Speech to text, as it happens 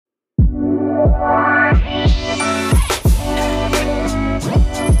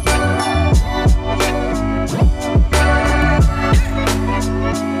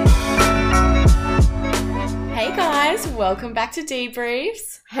welcome back to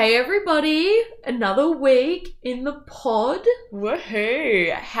Debriefs. Hey everybody, another week in the pod.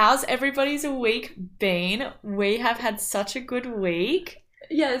 Woohoo! How's everybody's week been? We have had such a good week.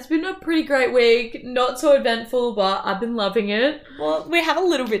 Yeah, it's been a pretty great week. Not so eventful, but I've been loving it. Well, we have a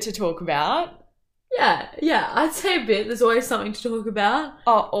little bit to talk about. Yeah, I'd say a bit. There's always something to talk about.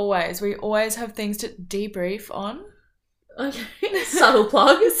 Oh, always. We always have things to debrief on. Okay, subtle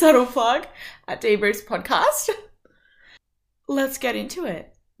plug. Subtle plug at Debriefs Podcast. Let's get into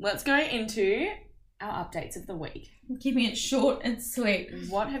it. Let's go into our updates of the week. Keeping it short and sweet.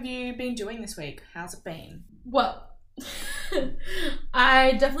 What have you been doing this week? How's it been? Well,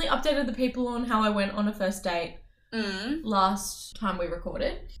 I definitely updated the people on how I went on a first date last time we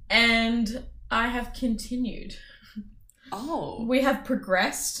recorded. And I have continued. Oh. We have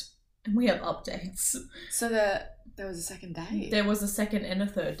progressed and we have updates. So there was a second date? There was a second and a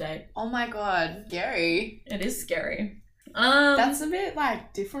third date. Oh my god. Scary. It is scary. That's a bit,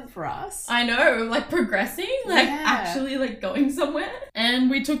 different for us. I know, progressing, actually, going somewhere. And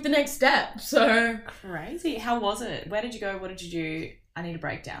we took the next step, so... Crazy. How was it? Where did you go? What did you do? I need a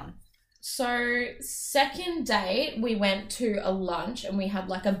breakdown. So, second date, we went to a lunch and we had,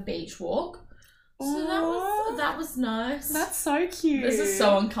 a beach walk. So that was nice. That's so cute. This is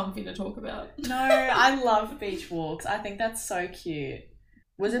so uncomfy to talk about. No, I love beach walks. I think that's so cute.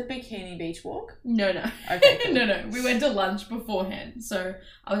 Was it bikini beach walk? No. Okay, cool. No. We went to lunch beforehand. So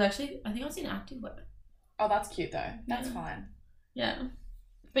I think I was in activewear. Oh, that's cute though. That's fine. Yeah.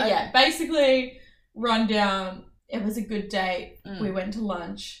 But yeah, basically, rundown. It was a good date. We went to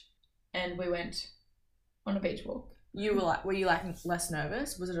lunch and we went on a beach walk. You were you less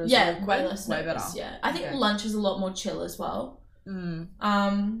nervous? Was it a way less nervous, yeah. I think lunch is a lot more chill as well.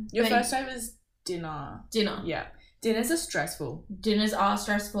 Your first date was dinner. Yeah. Dinners are stressful. Dinners are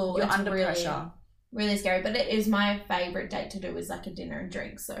stressful. You're it's under really, pressure. Really scary. But it is my favourite date to do is a dinner and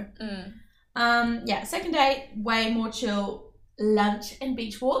drink. So second date, way more chill, lunch and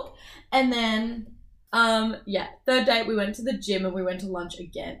beach walk. And then third date we went to the gym and we went to lunch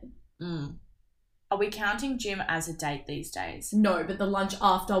again. Are we counting gym as a date these days? No, but the lunch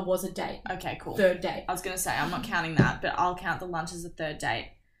after was a date. Okay, cool. Third date. I was gonna say I'm not counting that, but I'll count the lunch as a third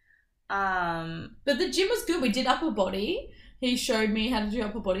date. But the gym was good. We did upper body. He showed me how to do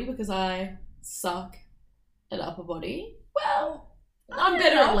upper body because I suck at upper body. Well, I'm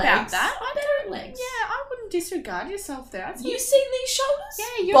better at legs. I'm better at legs. Yeah, I wouldn't disregard yourself there. You seen these shoulders?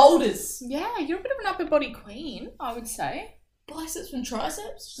 Yeah, you're boulders. Yeah, you're a bit of an upper body queen, I would say. Biceps and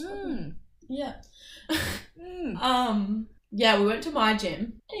triceps. Yeah. Yeah, we went to my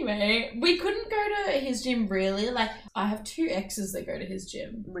gym. Anyway, we couldn't go to his gym really. I have two exes that go to his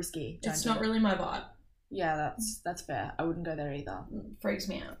gym. Risky. It's not really my vibe. Yeah, that's fair. I wouldn't go there either. Freaks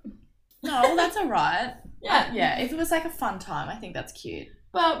me out. No, well, that's alright. Yeah. If it was a fun time, I think that's cute.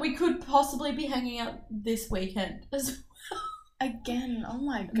 But we could possibly be hanging out this weekend as well. Again, oh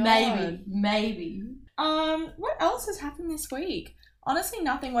my god. Maybe. What else has happened this week? Honestly,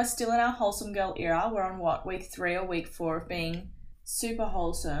 nothing. We're still in our wholesome girl era. We're on week 3 or week 4 of being super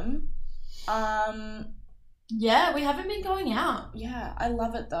wholesome. Yeah, we haven't been going out. Yeah, I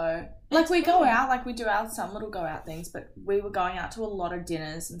love it though. We go out, we do some little go out things, but we were going out to a lot of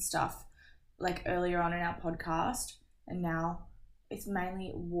dinners and stuff, earlier on in our podcast, and now it's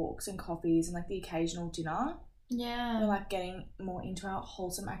mainly walks and coffees and the occasional dinner. Yeah. We're getting more into our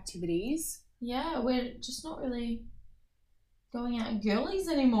wholesome activities. Yeah, we're just not really going out girlies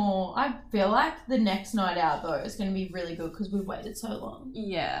anymore. I feel like the next night out though is going to be really good because we've waited so long.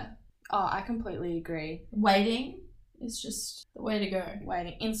 Yeah. Oh, I completely agree. Waiting is just the way to go.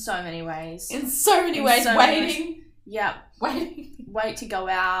 Waiting in so many ways. Waiting. Yeah. Waiting. Wait to go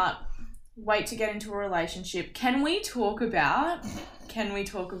out. Wait to get into a relationship. Can we talk about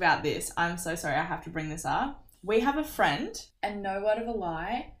this? I'm so sorry I have to bring this up. We have a friend, and no word of a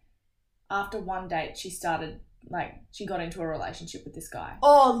lie, after one date she started she got into a relationship with this guy.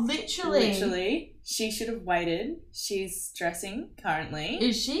 Oh, literally. Literally. She should have waited. She's stressing currently.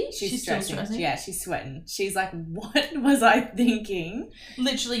 Is she? She's stressing. Yeah, she's sweating. She's like, what was I thinking?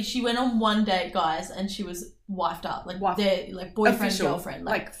 Literally, she went on one date, guys, and she was wifed up. Their boyfriend, official. Girlfriend.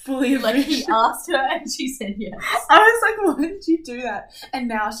 Fully official. He asked her and she said yes. I was like, why did you do that? And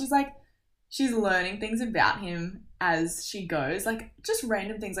now she's learning things about him as she goes, just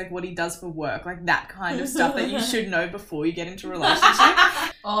random things what he does for work, that kind of stuff that you should know before you get into a relationship.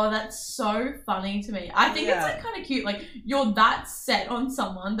 Oh, that's so funny to me. I think it's kind of cute. You're that set on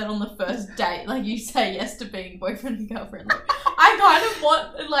someone that on the first date, you say yes to being boyfriend and girlfriend. I kind of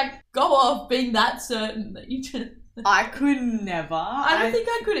want go off being that certain that you just. I could never. I don't think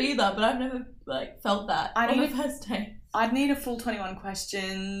I could either, but I've never felt that on the first date. I'd need a full 21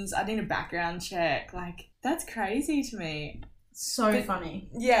 questions. I'd need a background check. Like, that's crazy to me. So funny.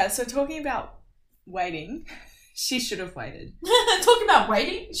 Yeah, so talking about waiting, she should have waited. Talking about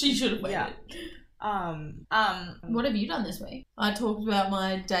waiting, she should have waited. Yeah. What have you done this week? I talked about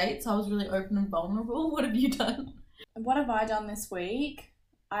my dates. I was really open and vulnerable. What have you done? What have I done this week?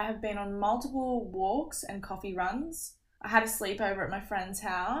 I have been on multiple walks and coffee runs. I had a sleepover at my friend's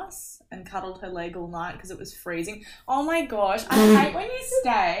house and cuddled her leg all night because it was freezing. Oh my gosh, I hate when you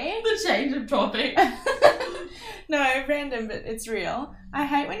stay. The change of topic. No, random, but it's real. I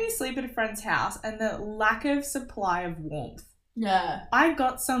hate when you sleep at a friend's house and the lack of supply of warmth. Yeah. I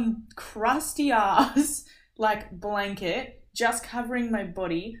got some crusty ass, like, blanket just covering my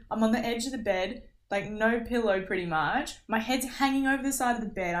body. I'm on the edge of the bed. Like, no pillow, pretty much. My head's hanging over the side of the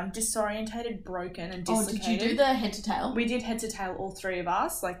bed. I'm disorientated, broken, and dislocated. Oh, did you do the head to tail? We did head to tail, all three of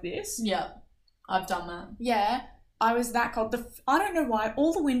us, like this. Yeah, I've done that. Yeah, I was that cold. I don't know why.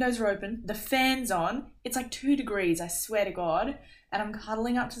 All the windows are open. The fan's on. It's like 2 degrees, I swear to God. And I'm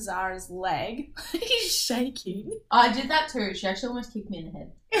cuddling up to Zara's leg. He's shaking. I did that too. She actually almost kicked me in the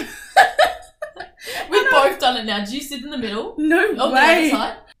head. We've both done it now. Did you sit in the middle? No on way. The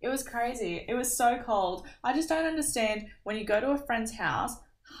other side? It was crazy. It was so cold. I just don't understand when you go to a friend's house,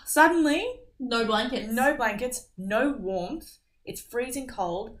 suddenly... No blankets. No blankets, no warmth. It's freezing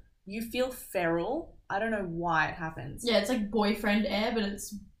cold. You feel feral. I don't know why it happens. Yeah, it's like boyfriend air, but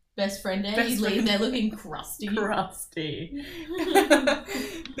it's best friend air. He's leaving there looking crusty. Crusty.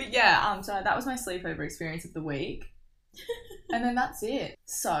 But yeah, so that was my sleepover experience of the week. And then that's it.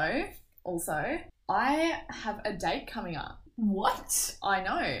 So, also, I have a date coming up. What? I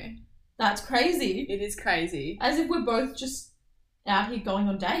know. That's crazy. It is crazy. As if we're both just out here going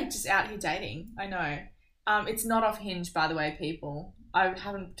on dates. Just out here dating. I know. It's not off Hinge, by the way, people. I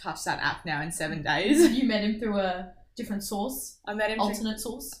haven't touched that app now in 7 days. You met him through a different source? I met him alternate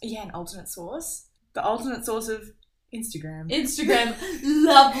source? Yeah, an alternate source. The alternate source of Instagram. Instagram.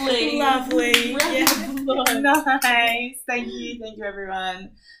 Lovely. Lovely. Yeah. Nice. Thank you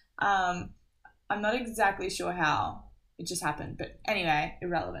everyone. I'm not exactly sure how it just happened, but anyway,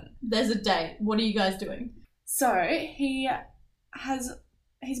 irrelevant. There's a date. What are you guys doing? So he's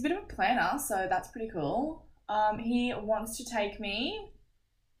a bit of a planner, so that's pretty cool. He wants to take me.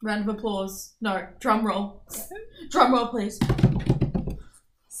 Round of applause. No, drum roll. Drum roll, please.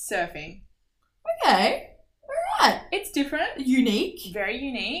 Surfing. Okay. Alright. It's different. Unique. Very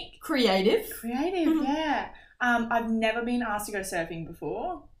unique. Creative. Yeah. I've never been asked to go surfing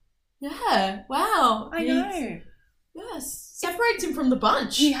before. Yeah. Wow. I know. Yes. Separates him from the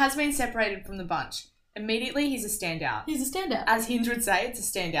bunch. He has been separated from the bunch. Immediately, he's a standout. He's a standout. As Hinge would say, it's a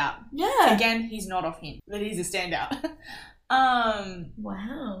standout. Yeah. Again, he's not off Hinge, but he's a standout.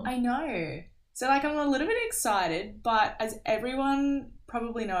 Wow. I know. So, like, I'm a little bit excited, but as everyone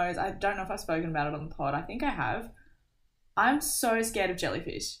probably knows, I don't know if I've spoken about it on the pod. I think I have. I'm so scared of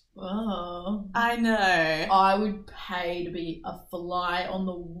jellyfish. Oh. I know. I would pay to be a fly on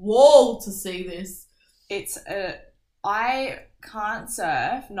the wall to see this. I can't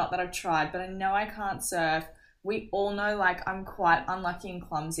surf. Not that I've tried, but I know I can't surf. We all know, like, I'm quite unlucky and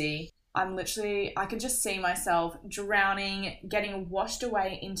clumsy. I could just see myself drowning, getting washed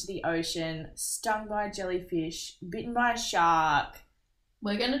away into the ocean, stung by a jellyfish, bitten by a shark.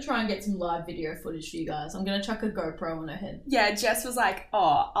 We're going to try and get some live video footage for you guys. I'm going to chuck a GoPro on her head. Yeah, Jess was like,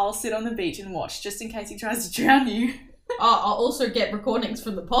 oh, I'll sit on the beach and watch just in case he tries to drown you. I'll also get recordings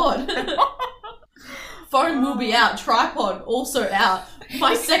from the pod. Phone will be out. Tripod also out.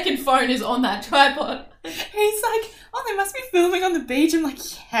 My second phone is on that tripod. He's like, oh, they must be filming on the beach. I'm like,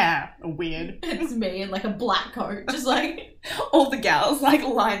 yeah, weird. It's me in like a black coat. Just like... all the gals like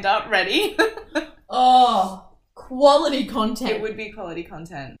lined up, ready. Oh, quality content. It would be quality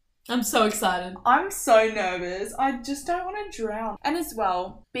content. I'm so excited. I'm so nervous. I just don't want to drown. And as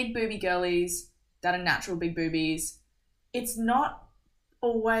well, big booby girlies that are natural big boobies, it's not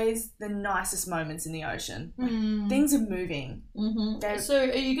always the nicest moments in the ocean. Things are moving. Mm-hmm. So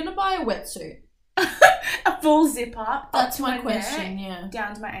are you going to buy a wetsuit? A full zip up. That's my question, neck, yeah.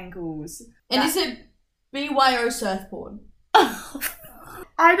 Down to my ankles. And is it BYO surfboard?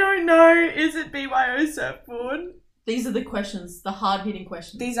 I don't know. Is it BYO surfboard? These are the questions, the hard-hitting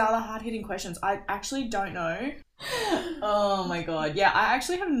questions. These are the hard-hitting questions. I actually don't know. Oh my god. Yeah, I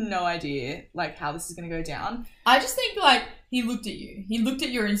actually have no idea, like, how this is going to go down. I just think, like, he looked at you. He looked at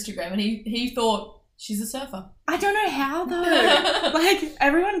your Instagram and he thought, she's a surfer. I don't know how, though. Like,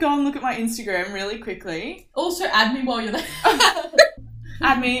 everyone go and look at my Instagram really quickly. Also, add me while you're there.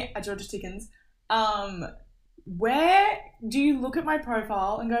 Add me at Georgia Tickens. Where do you look at my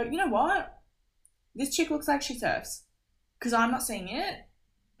profile and go, you know what? This chick looks like she surfs. Because I'm not seeing it.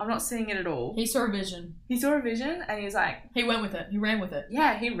 I'm not seeing it at all. He saw a vision. He saw a vision and he was like... He went with it. He ran with it.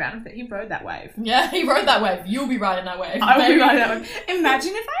 Yeah, he ran with it. He rode that wave. Yeah, he rode that wave. You'll be riding that wave. I will be riding that wave.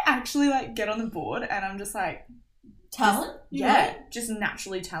 Imagine if I actually, like, get on the board and I'm just, like... Talent? Yeah, just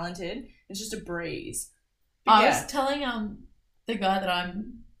naturally talented. It's just a breeze. But I yeah. was telling the guy that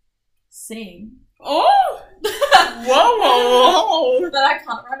I'm seeing... Oh! Whoa! that I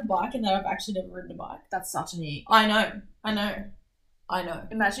can't ride a bike and that I've actually never ridden a bike. That's such an ick. I know.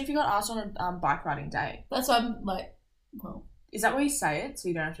 Imagine if you got asked on a bike riding date. That's why I'm like, well... Is that why you say it, so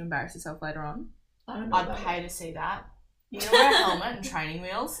you don't have to embarrass yourself later on? I don't know. I'd pay to see that. You know, wear a helmet and training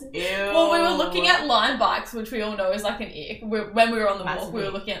wheels? Ew. Well, we were looking at line bikes, which we all know is like an ick. When we were on the Massive walk, we were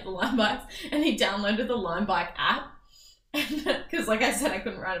ick. looking at the line bikes, and he downloaded the line bike app. Because, like I said, I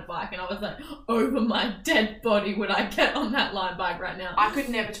couldn't ride a bike, and I was like, over my dead body would I get on that line bike right now. I could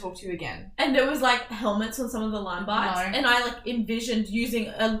never talk to you again. And there was, like, helmets on some of the line bikes, No. and I, like, envisioned using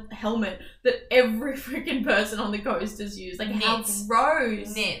a helmet that every freaking person on the coast has used. Like, Knits. how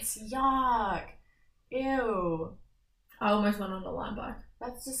gross. Knits. Yuck. Ew. I almost went on a line bike.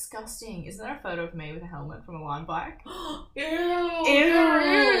 That's disgusting. Isn't there a photo of me with a helmet from a line bike? Ew. There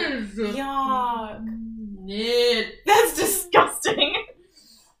is. Yuck. Knit. That's disgusting.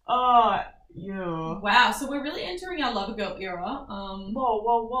 Oh, ew. Wow, so we're really entering our Lover Girl era. Whoa,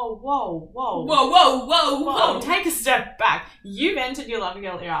 whoa, whoa, whoa, whoa. Whoa. Take a step back. You've entered your Lover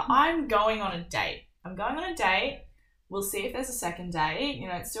Girl era. I'm going on a date. We'll see if there's a second date. You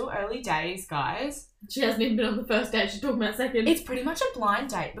know, it's still early days, guys. She hasn't even been on the first date. She's talking about second. It's pretty much a blind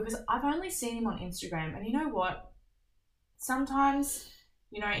date because I've only seen him on Instagram. And you know what? Sometimes,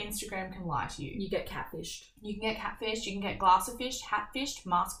 you know, Instagram can lie to you. You get catfished. You can get catfished, you can get glasser fished, hat fished,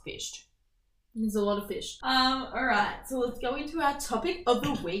 mask fished. There's a lot of fish. Alright, so let's go into our topic of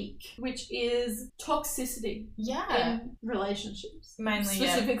the week, which is toxicity in relationships. Mainly,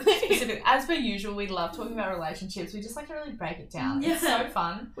 Specifically. Specifically. As per usual, we love talking about relationships. We just like to really break it down. Yeah. It's so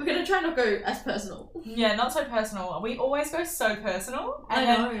fun. We're gonna try not go as personal. Yeah, not so personal. We always go so personal. And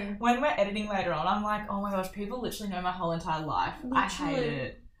I then know. when we're editing later on, I'm like, oh my gosh, people literally know my whole entire life. I hate Literally.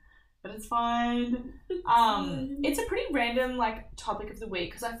 it. But it's fine. It's a pretty random like topic of the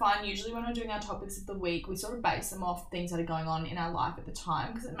week because I find usually when we're doing our topics of the week, we sort of base them off things that are going on in our life at the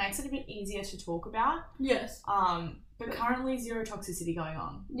time because it makes it a bit easier to talk about. Yes. But currently zero toxicity going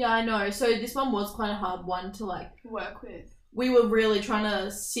on. Yeah, I know. So this one was quite a hard one to like Work with. We were really trying to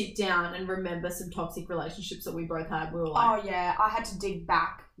sit down and remember some toxic relationships that we both had. We were like, Oh yeah, I had to dig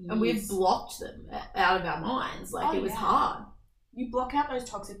back. and we've blocked them out of our minds. Like it was hard. You block out those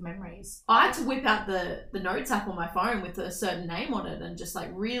toxic memories. I had to whip out the notes app on my phone with a certain name on it and just like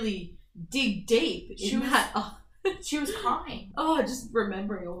really dig deep in that. Oh. She was crying. Oh, just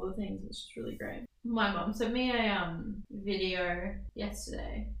remembering all the things, which is really great. My mum sent me a video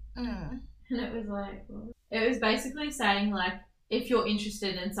yesterday, and it was like, it was basically saying like, if you're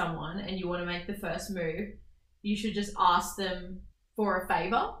interested in someone and you want to make the first move, you should just ask them for a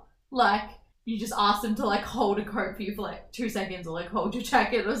favor. Like, you just ask them to like hold a coat for you for like 2 seconds or like hold your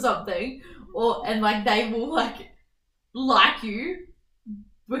jacket or something. And like they will like you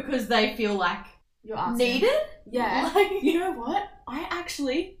because they feel like you're asking. Needed? Yeah. Like, you know what? I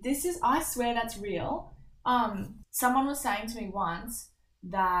swear that's real. Someone was saying to me once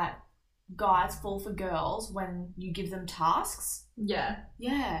that guys fall for girls when you give them tasks. Yeah.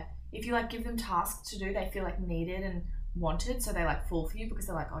 Yeah. If you like give them tasks to do, they feel like needed and wanted, so they like fall for you because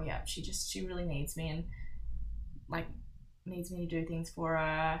they're like, oh yeah, she really needs me and like needs me to do things for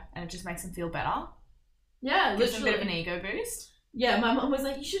her, and it just makes them feel better. Yeah, Gives them literally. a bit of an ego boost. Yeah, my mum was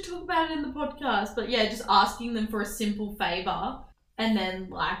like, you should talk about it in the podcast. But yeah, just asking them for a simple favour and then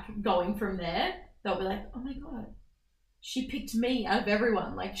like going from there, they'll be like, oh my god, she picked me out of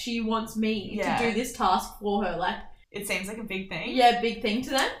everyone. Like she wants me to do this task for her. Like, it seems like a big thing. Yeah, big thing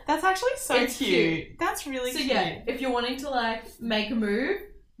to them. That's actually so It's cute. That's really cute. So yeah, if you're wanting to like make a move,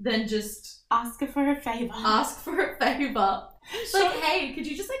 then just ask her for a favour. Ask for a favour. Like, hey, could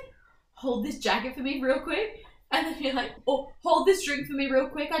you just like hold this jacket for me real quick? And then you're like, oh, hold this drink for me real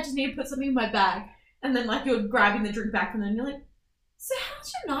quick. I just need to put something in my bag. And then like you're grabbing the drink back from them and you're like, so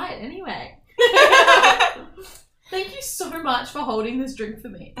how's your night anyway? Thank you so much for holding this drink for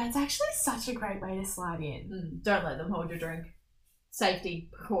me. That's actually such a great way to slide in. Don't let them hold your drink. Safety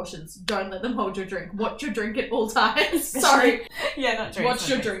precautions. Don't let them hold your drink. Watch your drink at all times. Sorry. Yeah, not drinks. Watch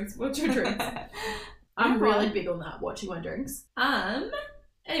your drinks. Watch your drinks. I'm really big on that, watching my drinks.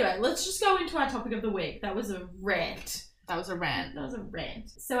 Anyway, let's just go into our topic of the week. That was a rant. That was a rant.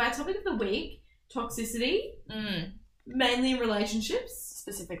 So our topic of the week, toxicity. Mainly in relationships.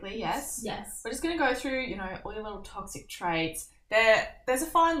 Specifically, yes. Yes. We're just going to go through, you know, all your little toxic traits. There's a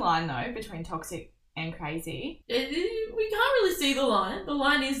fine line, though, between toxic and crazy. We can't really see the line. The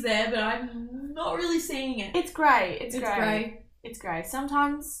line is there, but I'm not really seeing it. It's grey. It's grey. It's grey.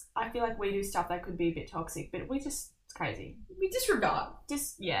 Sometimes I feel like we do stuff that could be a bit toxic, but it's crazy. We disregard.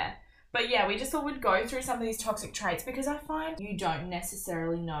 Yeah. But yeah, we just thought we'd go through some of these toxic traits because I find you don't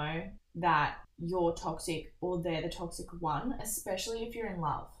necessarily know that you're toxic or they're the toxic one, especially if you're in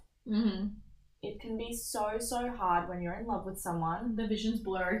love. Mm-hmm. It can be so hard when you're in love with someone. The vision's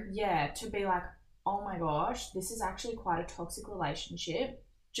blurry. Yeah, to be like, oh my gosh, this is actually quite a toxic relationship.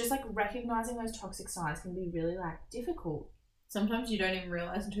 Just like recognizing those toxic signs can be really like difficult. Sometimes you don't even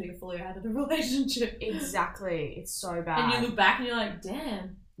realize until you're fully out of the relationship. Exactly. It's so bad. And you look back and you're like,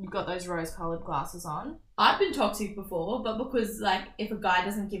 damn. You've got those rose-coloured glasses on. I've been toxic before, but because like if a guy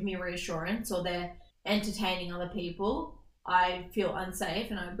doesn't give me reassurance or they're entertaining other people, I feel unsafe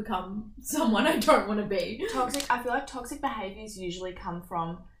and I become someone I don't want to be. I feel like toxic behaviours usually come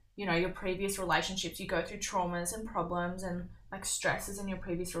from, you know, your previous relationships. You go through traumas and problems and like stresses in your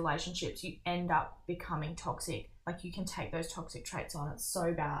previous relationships. You end up becoming toxic. Like you can take those toxic traits on. It's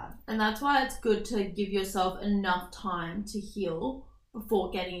so bad. And that's why it's good to give yourself enough time to heal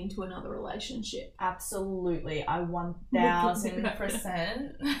before getting into another relationship. Absolutely. I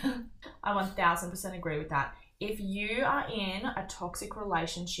 1000% I 1000% agree with that. If you are in a toxic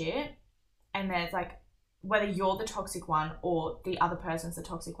relationship and there's like, whether you're the toxic one or the other person's the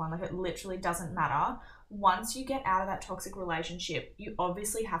toxic one, like it literally doesn't matter. Once you get out of that toxic relationship, you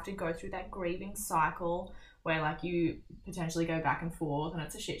obviously have to go through that grieving cycle where like you potentially go back and forth and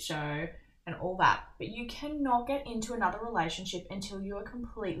it's a shit show and all that. But you cannot get into another relationship until you are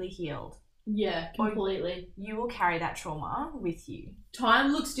completely healed. Yeah, completely. Or you will carry that trauma with you.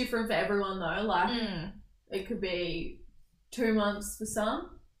 Time looks different for everyone though. Like it could be 2 months for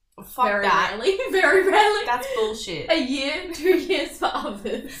some. Fuck very that. Rarely. Very rarely. That's bullshit. A year, 2 years for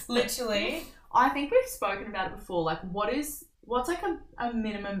others. Literally. I think we've spoken about it before. Like what's like a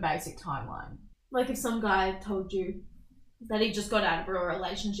minimum basic timeline? Like if some guy told you that he just got out of a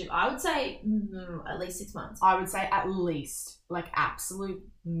relationship, I would say at least 6 months. I would say at least, like absolute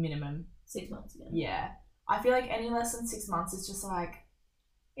minimum. 6 months, yeah. Yeah. I feel like any less than 6 months is just like,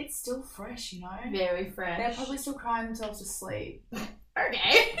 it's still fresh, you know? Very fresh. They're probably still crying themselves to sleep.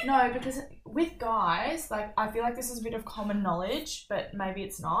 Okay. No, because with guys, like I feel like this is a bit of common knowledge, but maybe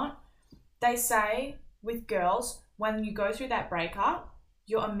it's not. They say with girls, when you go through that breakup,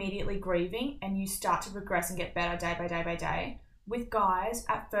 you're immediately grieving and you start to progress and get better day by day by day. With guys,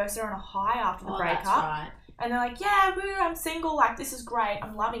 at first they're on a high after the breakup. That's right. And they're like, yeah, woo, I'm single, like this is great,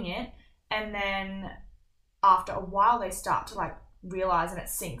 I'm loving it. And then after a while they start to like realise and it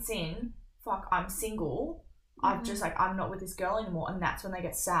sinks in, fuck, I'm single. I've just like, I'm not with this girl anymore. And that's when they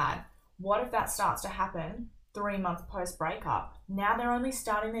get sad. What if that starts to happen 3 months post breakup? Now they're only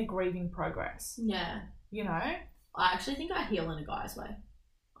starting their grieving progress. Yeah. You know? I actually think I heal in a guy's way.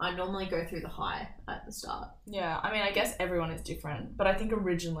 I normally go through the high at the start. Yeah, I mean, I guess everyone is different, but I think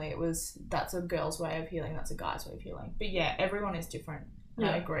originally that's a girl's way of healing, that's a guy's way of healing. But yeah, everyone is different.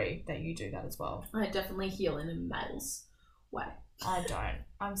 Yeah. I agree that you do that as well. I definitely heal in a male's way. I don't.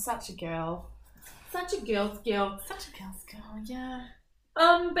 I'm such a girl. Such a girl's girl. Such a girl's girl, yeah.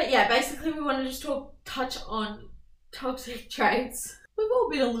 But yeah, basically we want to just touch on toxic traits. We've all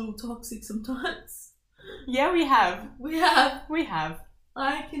been a little toxic sometimes. Yeah, we have. We have.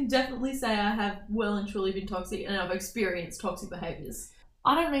 I can definitely say I have well and truly been toxic and I've experienced toxic behaviours.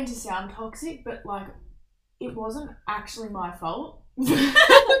 I don't mean to sound toxic, but like, it wasn't actually my fault.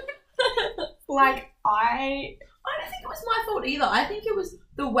 Like, I don't think it was my fault either. I think it was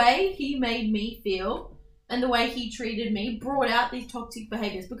the way he made me feel and the way he treated me brought out these toxic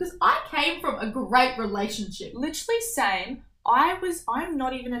behaviours because I came from a great relationship. Literally same. I'm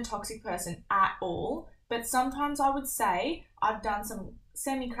not even a toxic person at all, but sometimes I would say I've done some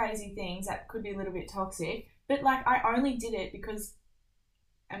semi-crazy things that could be a little bit toxic, but like I only did it because,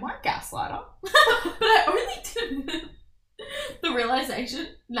 am I a gaslighter? But I only did it. The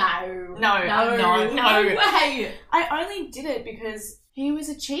realization? No way. I only did it because he was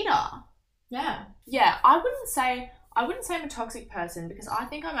a cheater. Yeah. Yeah, I wouldn't say I'm a toxic person because I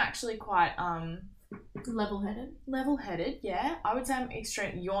think I'm actually quite level-headed. Level-headed, yeah. I would say I'm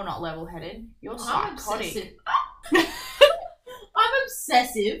extreme. You're not level-headed. You're psychotic. I'm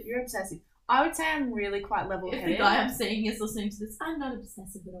obsessive. You're obsessive. I would say I'm really quite level-headed. If the guy I'm seeing is listening to this, I'm not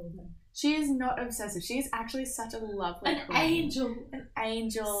obsessive at all though. She is not obsessive. She is actually such a lovely An angel. An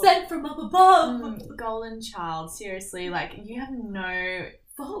angel. Sent from up above. Golden child. Seriously, like, you have no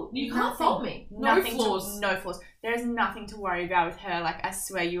fault. You can't fault me. No flaws. There's nothing to worry about with her. Like, I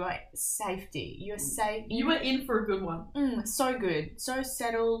swear, you are safety. You're safe. You were in for a good one. So good. So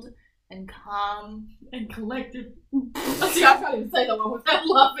settled and calm. And collected. See, I can't even say that one without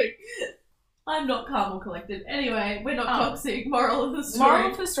laughing. I'm not calm or collected. Anyway, we're not toxic. Moral of the story.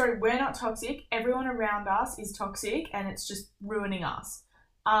 Moral of the story, we're not toxic. Everyone around us is toxic and it's just ruining us.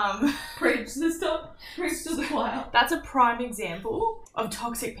 Preach, sister. Preach to the choir. That's a prime example of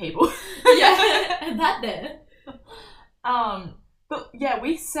toxic people. Yeah, and that there. But yeah,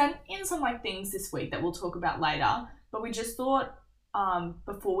 we sent in some like things this week that we'll talk about later. But we just thought,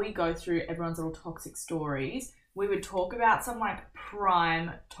 before we go through everyone's little toxic stories, we would talk about some like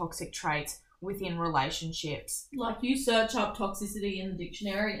prime toxic traits within relationships. Like, you search up toxicity in the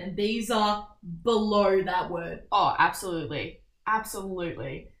dictionary and these are below that word. Oh, absolutely.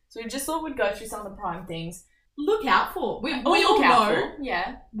 Absolutely. So we just thought we'd go through some of the prime things. Look out for. We all know.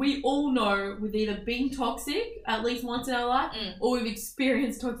 Yeah. We all know we've either been toxic at least once in our life or we've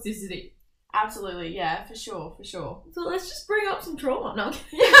experienced toxicity. Absolutely, yeah, for sure. So let's just bring up some trauma. No.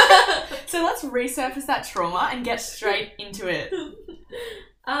 So let's resurface that trauma and get straight into it.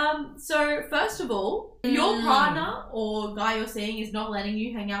 So first of all, if your partner or guy you're seeing is not letting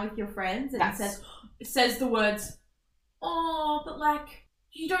you hang out with your friends and says the words, "Oh, but like,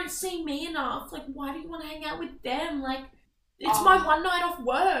 you don't see me enough. Like, why do you want to hang out with them? Like, it's my one night off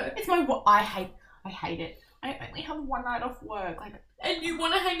work. I hate it. I only have one night off work. Like, and you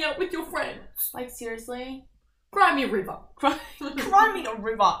want to hang out with your friends? Like, seriously? Cry me a river. Cry me a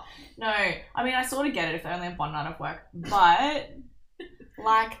river. No, I mean, I sort of get it if they only have one night off work, but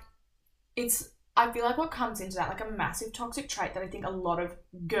like, I feel like what comes into that, like a massive toxic trait that I think a lot of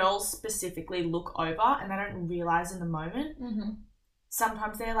girls specifically look over and they don't realize in the moment. Mm-hmm.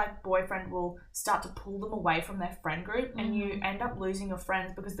 Sometimes their like boyfriend will start to pull them away from their friend group and you end up losing your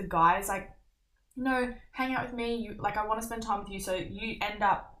friends because the guy is like, no, hang out with me. I want to spend time with you. So you end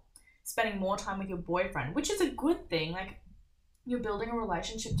up spending more time with your boyfriend, which is a good thing. Like, you're building a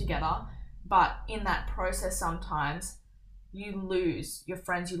relationship together, but in that process, sometimes you lose your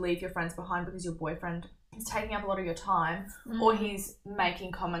friends. You leave your friends behind because your boyfriend is taking up a lot of your time, or he's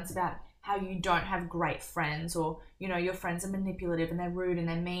making comments about how you don't have great friends, or, you know, your friends are manipulative and they're rude and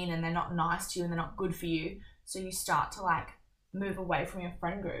they're mean and they're not nice to you and they're not good for you. So you start to like move away from your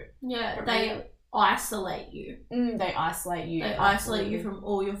friend group. Yeah, they isolate you. They isolate you. They isolate you from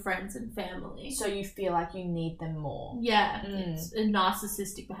all your friends and family. So you feel like you need them more. Yeah, it's a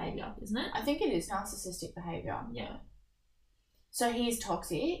narcissistic behaviour, isn't it? I think it is narcissistic behaviour. Yeah. So he's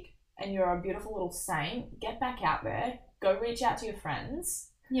toxic and you're a beautiful little saint. Get back out there. Go reach out to your friends.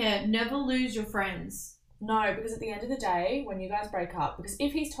 Yeah, never lose your friends. No, because at the end of the day, when you guys break up, because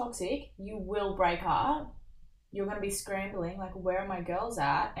if he's toxic, you will break up. You're going to be scrambling, like, where are my girls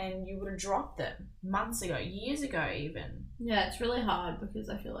at? And you would have dropped them months ago, years ago even. Yeah, it's really hard because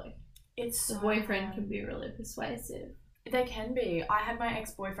I feel like the boyfriend can be really persuasive. They can be. I had my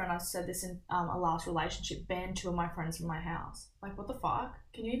ex-boyfriend, I said this in a last relationship, banned 2 of my friends from my house. Like, what the fuck?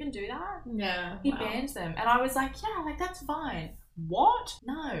 Can you even do that? Yeah. He banned them. And I was like, yeah, like, that's fine. What?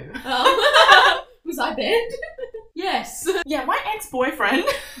 No. Was I banned? Yes. Yeah, my ex-boyfriend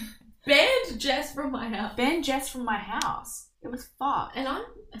banned Jess from my house. Banned Jess from my house. It was fucked. And I'm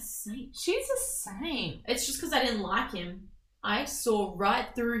a saint. She's a saint. It's just because I didn't like him. I saw right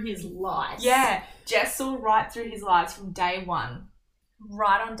through his lies. Yeah, Jess saw right through his lies from day one.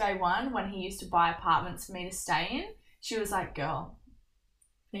 Right on day one, when he used to buy apartments for me to stay in, she was like, girl,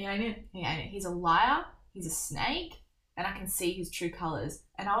 he ain't it. He ain't it. He's a liar. He's a snake. And I can see his true colours.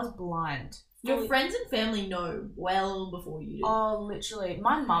 And I was blind. Your friends and family know well before you do. Oh, literally.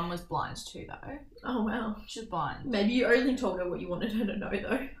 My mum was blind too, though. Oh, wow. She was blind. Maybe you only told her what you wanted her to know,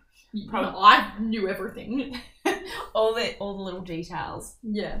 though. Probably. I knew everything. all the little details.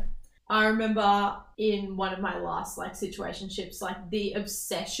 Yeah. I remember in one of my last, like, situationships, like, the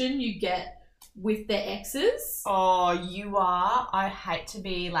obsession you get with their exes. Oh, you are. I hate to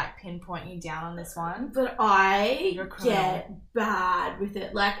be, like, pinpointing you down on this one. But I get bad with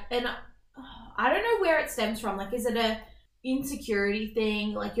it. Like, and I don't know where it stems from. Like, is it a insecurity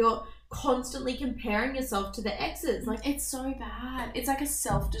thing? Like, you're constantly comparing yourself to the exes. Like, it's so bad. It's like a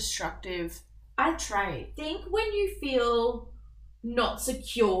self-destructive trait. I think when you feel not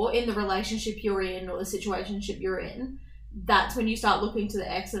secure in the relationship you're in or the situationship you're in, that's when you start looking to the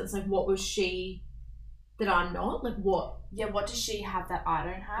ex and it's like, what was she that I'm not? Like, what? Yeah, what does she have that I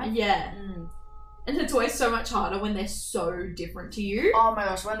don't have? Yeah. And it's always so much harder when they're so different to you. Oh my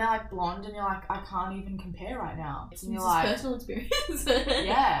gosh, when they're like blonde and you're like, I can't even compare right now. It's like, personal experience.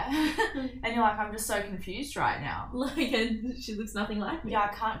 Yeah. And you're like, I'm just so confused right now. Like, and she looks nothing like me. Yeah,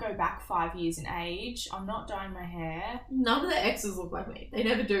 I can't go back 5 years in age. I'm not dyeing my hair. None of the exes look like me. They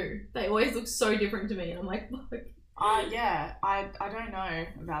never do. They always look so different to me. And I'm like, look. Yeah, I don't know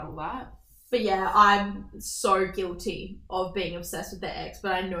about all that. But yeah, I'm so guilty of being obsessed with the ex,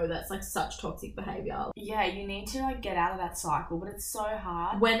 but I know that's like such toxic behaviour. Yeah, you need to like get out of that cycle, but it's so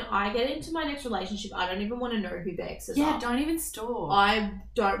hard. When I get into my next relationship, I don't even want to know who the exes are. Yeah, don't even stalk. I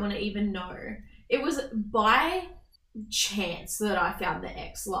don't want to even know. It was by chance that I found the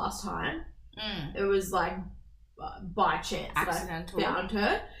ex last time. It was like by chance accidental that I found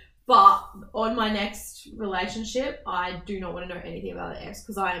her. But on my next relationship, I do not want to know anything about the ex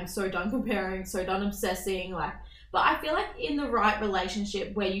because I am so done comparing, so done obsessing. Like, but I feel like in the right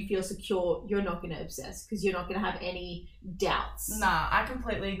relationship where you feel secure, you're not going to obsess because you're not going to have any doubts. Nah, I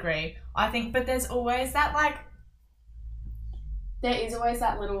completely agree. I think, but there's always that like, there is always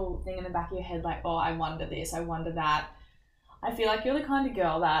that little thing in the back of your head like, oh, I wonder this, I wonder that. I feel like you're the kind of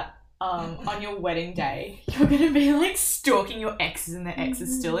girl that on your wedding day, you're going to be like stalking your exes and their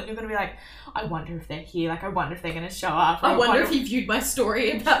exes still, and you're going to be like, I wonder if they're here, like I wonder if they're going to show up. I wonder if he viewed my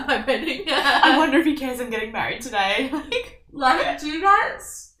story about my wedding. I wonder if he cares I'm getting married today. Like, do you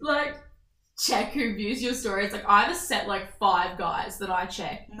guys like check who views your stories? Like, I have a set like 5 guys that I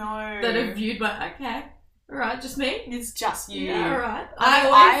check. No. That have viewed my, okay. Alright, just me? It's just you. Yeah, alright.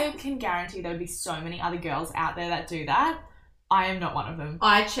 I can guarantee there would be so many other girls out there that do that. I am not one of them.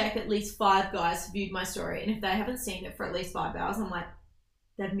 I check at least 5 guys who viewed my story, and if they haven't seen it for at least 5 hours, I'm like,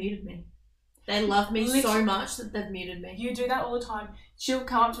 they've muted me. They love me so much that they've muted me. You do that all the time. She'll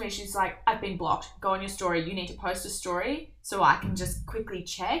come up to me, she's like, I've been blocked. Go on your story. You need to post a story so I can just quickly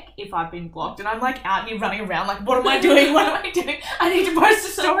check if I've been blocked. And I'm like out here running around like, what am I doing? What am I doing? I need to post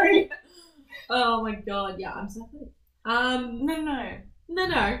a story. Oh my god, yeah, I'm so funny.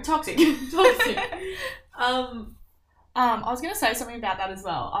 No. Toxic. Toxic. I was going to say something about that as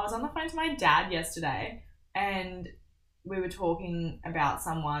well. I was on the phone to my dad yesterday and we were talking about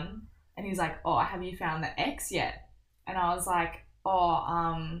someone and he's like, oh, have you found the ex yet? And I was like,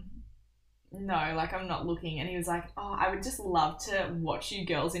 no, like I'm not looking. And he was like, oh, I would just love to watch you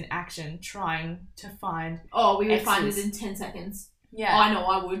girls in action trying to find we would exes. find it in 10 seconds. Yeah. I know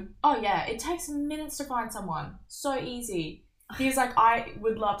I would. Oh yeah, it takes minutes to find someone. So easy. He was like, I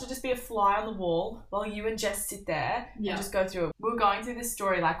would love to just be a fly on the wall while you and Jess sit there and just go through it. We were going through this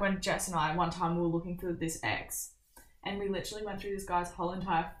story, like when Jess and I, one time we were looking for this ex and we literally went through this guy's whole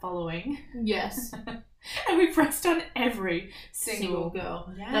entire following. Yes. And we pressed on every single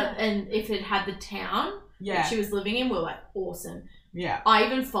girl. Yeah. And if it had the town that she was living in, we were like, awesome. Yeah. I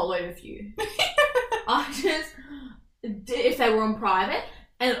even followed a few. If they were on private.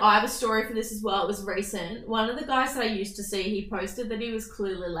 And I have a story for this as well. It was recent. One of the guys that I used to see, he posted that he was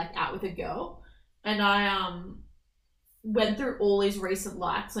clearly like out with a girl. And I went through all his recent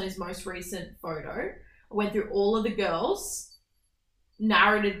likes on his most recent photo. I went through all of the girls,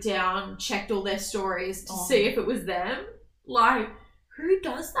 narrowed it down, checked all their stories to see if it was them. Like, who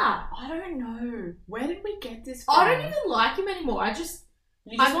does that? I don't know. Where did we get this from? I don't even like him anymore. You just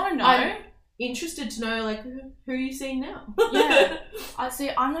want to know? I'm interested to know, like, who you see now. Yeah. I see.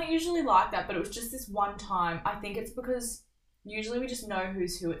 I'm not usually like that, but it was just this one time. I think it's because usually we just know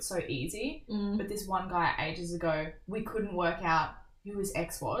who's who. It's so easy. But this one guy ages ago, we couldn't work out who his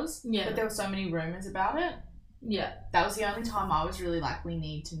ex was. Yeah. But there were so many rumors about it. Yeah. That was the only time I was really like, we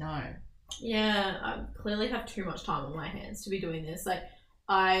need to know. Yeah. I clearly have too much time on my hands to be doing this. Like,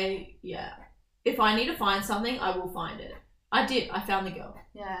 if I need to find something, I will find it. I did. I found the girl.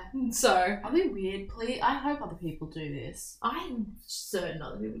 Yeah. So. Are we weird? Please. I hope other people do this. I'm certain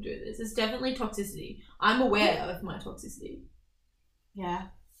other people do this. It's definitely toxicity. I'm aware of my toxicity. Yeah.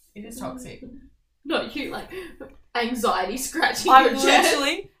 It is toxic. Not you, like, anxiety scratching I'm your chest.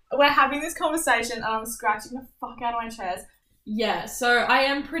 literally, we're having this conversation and I'm scratching the fuck out of my chest. Yeah, so I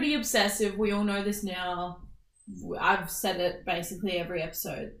am pretty obsessive. We all know this now. I've said it basically every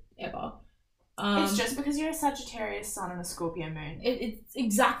episode ever. It's just because you're a Sagittarius sun and a Scorpio moon. It's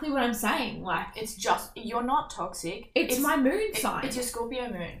exactly what I'm saying. Like, it's just, you're not toxic. It's my moon sign. It's your Scorpio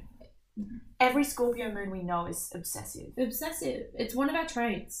moon. Every Scorpio moon we know is obsessive. Obsessive. It's one of our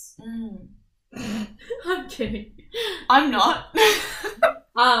traits. I'm kidding. I'm not.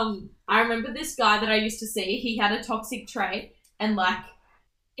 I remember this guy that I used to see. He had a toxic trait, and like,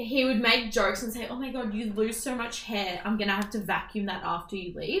 he would make jokes and say, oh my god, you lose so much hair, I'm gonna have to vacuum that after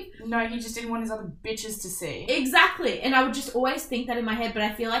you leave. No, he just didn't want his other bitches to see. Exactly. And I would just always think that in my head, but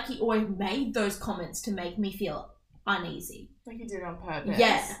I feel like he always made those comments to make me feel uneasy. Like he did it on purpose.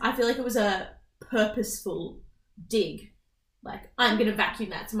 Yeah. I feel like it was a purposeful dig. Like, I'm going to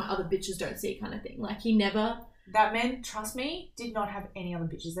vacuum that so my other bitches don't see kind of thing. Like, he never... That man, trust me, did not have any other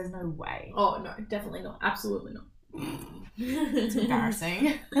bitches. There's no way. Oh, no, definitely not. Absolutely not. It's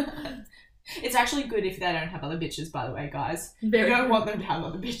embarrassing. It's actually good if they don't have other bitches, by the way, guys. Very you don't good. want them to have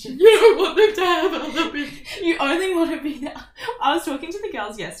other bitches. You don't want them to have other bitches. You only want to be there. I was talking to the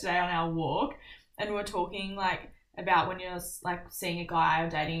girls yesterday on our walk, and we were talking, like, about when you're, like, seeing a guy or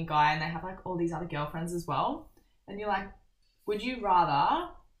dating a guy and they have, like, all these other girlfriends as well. And you're like, would you rather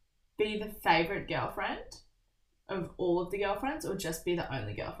be the favourite girlfriend of all of the girlfriends or just be the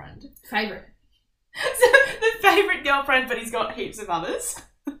only girlfriend? Favourite. So, the favourite girlfriend, but he's got heaps of others.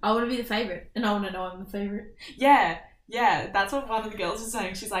 I want to be the favourite, and I want to know I'm the favourite. Yeah, that's what one of the girls was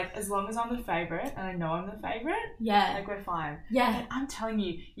saying. She's like, as long as I'm the favourite and I know I'm the favourite, yeah, like, we're fine. Yeah. But I'm telling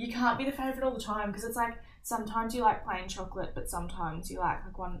you, you can't be the favourite all the time because it's like, sometimes you like plain chocolate, but sometimes you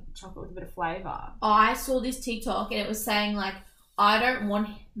like one chocolate with a bit of flavour. I saw this TikTok and it was saying, like, I don't want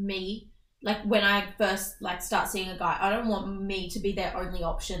me, like, when I first, like, start seeing a guy, I don't want me to be their only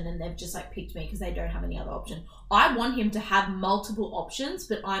option and they've just, like, picked me because they don't have any other option. I want him to have multiple options,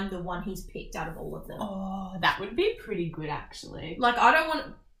 but I'm the one he's picked out of all of them. Oh, that would be pretty good, actually. Like, I don't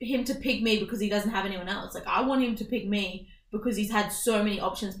want him to pick me because he doesn't have anyone else. Like, I want him to pick me because he's had so many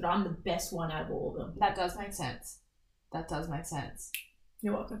options, but I'm the best one out of all of them. That does make sense.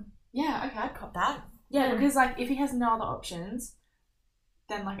 You're welcome. Yeah, okay, I'd cop that. Yeah, because, like, if he has no other options,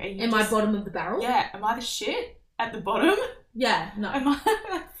 then, like, are you Am I bottom of the barrel? Yeah, am I the shit at the bottom? Yeah, no. Am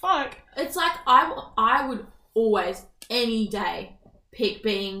I, fuck. It's like, I would always, any day, pick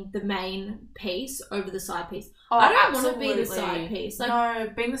being the main piece over the side piece. Oh, I don't want to absolutely. be the side piece. Like,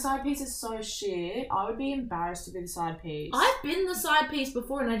 no, being the side piece is so shit. I would be embarrassed to be the side piece. I've been the side piece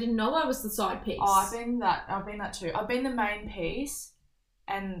before and I didn't know I was the side piece. Oh, I've been that too. I've been the main piece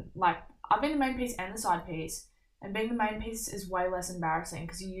and, like, I've been the main piece and the side piece. And being the main piece is way less embarrassing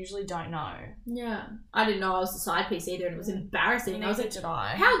because you usually don't know. Yeah. I didn't know I was the side piece either and it was embarrassing. Neither I was like, did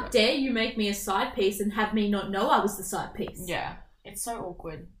I. how dare you make me a side piece and have me not know I was the side piece? Yeah. It's so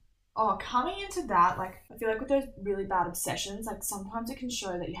awkward. Oh, coming into that, like, I feel like with those really bad obsessions, like, sometimes it can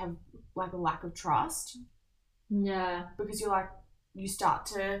show that you have, like, a lack of trust. Yeah. Because you're like, you start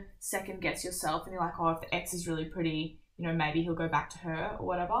to second guess yourself and you're like, oh, if the ex is really pretty, you know, maybe he'll go back to her or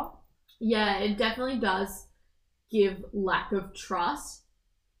whatever. Yeah, it definitely does give lack of trust.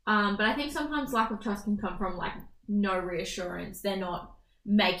 But I think sometimes lack of trust can come from, like, no reassurance. They're not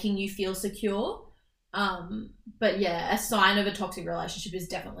making you feel secure. But yeah, a sign of a toxic relationship is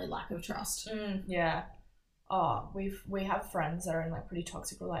definitely lack of trust. Yeah. Oh, we have friends that are in, like, pretty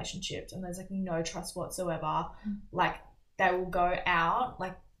toxic relationships and there's, like, no trust whatsoever. Like, they will go out,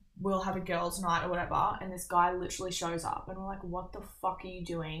 like, we'll have a girls' night or whatever, and this guy literally shows up and we're like, what the fuck are you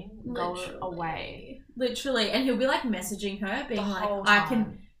doing? Go away. Literally. And he'll be, like, messaging her, being The like, whole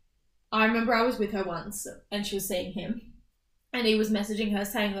time. I remember I was with her once and she was seeing him and he was messaging her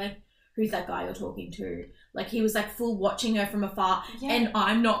saying, like, who's that guy you're talking to? Like, he was, like, full watching her from afar. Yeah. And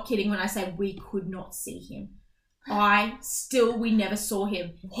I'm not kidding when I say we could not see him. We never saw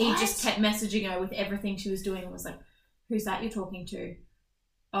him. What? He just kept messaging her with everything she was doing and was like, who's that you're talking to?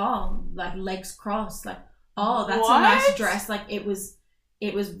 Oh, like, legs crossed. Like, oh, that's What? a nice dress. Like, it was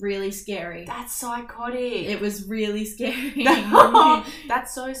really scary. That's psychotic. It was really scary.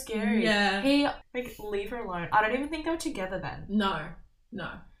 That's so scary. Yeah. He, like, leave her alone. I don't even think they were together then. No.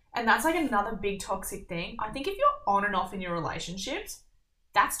 And that's, like, another big toxic thing. I think if you're on and off in your relationships,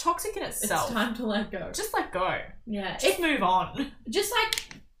 that's toxic in itself. It's time to let go. Just let go. Yeah. Just move on. Just,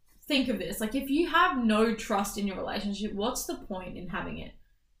 like, think of this. Like, if you have no trust in your relationship, what's the point in having it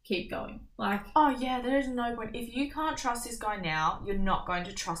keep going? Like, oh, yeah, there is no point. If you can't trust this guy now, you're not going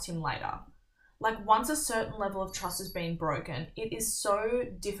to trust him later. Like, once a certain level of trust has been broken, it is so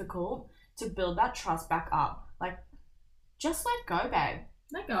difficult to build that trust back up. Like, just let go, babe.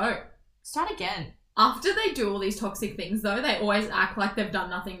 let go. Start again. After they do all these toxic things, though, they always act like they've done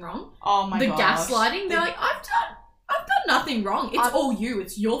nothing wrong. Oh my gosh. The gaslighting, they're like, I've done nothing wrong. It's all you.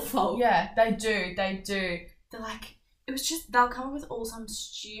 It's your fault. Yeah, they do. They're like, it was just, they'll come up with all some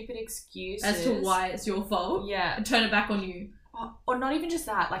stupid excuses. As to why it's your fault. Yeah. And turn it back on you. Or not even just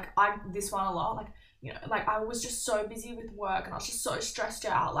that. Like, this one a lot. Like, you know, like, I was just so busy with work and I was just so stressed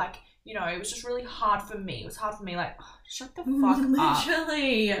out. Like, you know, it was just really hard for me. It was hard for me. Like, oh, shut the fuck up.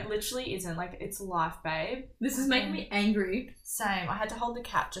 Literally. It literally isn't. Like, it's life, babe. This is making me angry. Same. I had to hold the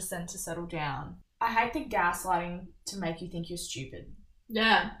cat just then to settle down. I hate the gaslighting to make you think you're stupid.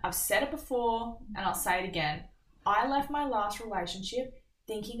 Yeah. I've said it before and I'll say it again. I left my last relationship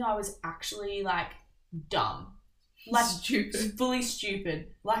thinking I was actually, like, dumb. Like, stupid. Fully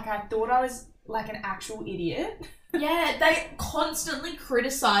stupid. Like, I thought I was, like, an actual idiot. Yeah, they constantly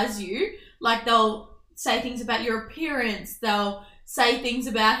criticize you. Like, they'll say things about your appearance. They'll say things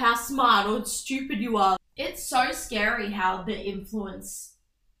about how smart or stupid you are. It's so scary how the influence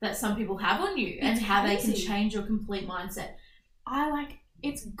that some people have on you and how they can change your complete mindset.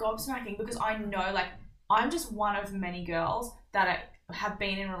 It's gobsmacking because I know, like, I'm just one of many girls that have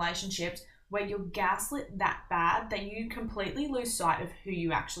been in relationships where you're gaslit that bad that you completely lose sight of who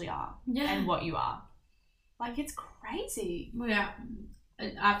you actually are and what you are. Like, it's crazy. Yeah,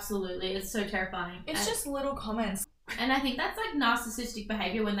 absolutely. It's so terrifying. It's just little comments. And I think that's like narcissistic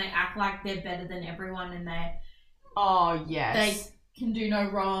behavior when they act like they're better than everyone and they can do no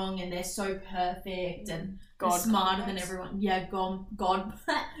wrong and they're so perfect and they're smarter than everyone. Yeah, God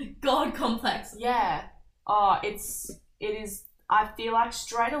complex. Yeah. It is. I feel like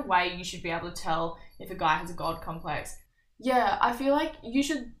straight away you should be able to tell if a guy has a God complex. Yeah, I feel like you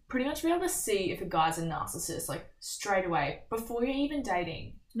should pretty much be able to see if a guy's a narcissist, like, straight away, before you're even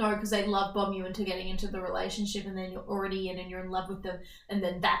dating. No, because they love bomb you into getting into the relationship and then you're already in and you're in love with them and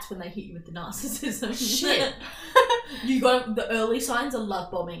then that's when they hit you with the narcissism. Shit. You got the early signs of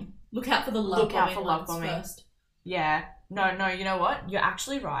love bombing. Look out for the love bombing first. Yeah. No, you know what? You're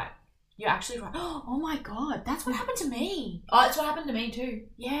actually right. Oh my God, that's what happened to me. Oh, that's what happened to me too.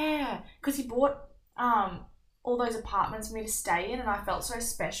 Yeah, because he bought all those apartments for me to stay in and I felt so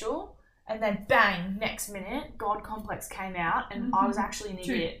special. And then bang, next minute, God complex came out and I was actually an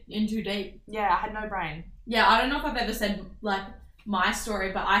idiot. In too deep. Yeah, I had no brain. Yeah, I don't know if I've ever said, like, my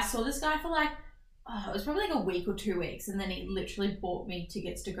story, but I saw this guy for, like, it was probably like a week or 2 weeks and then he literally bought me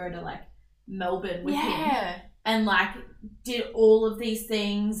tickets to go to, like, Melbourne with him. And, like, did all of these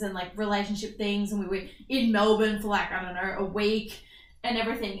things and, like, relationship things. And we were in Melbourne for, like, I don't know, a week and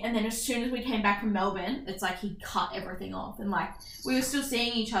everything. And then as soon as we came back from Melbourne, it's like he cut everything off. And, like, we were still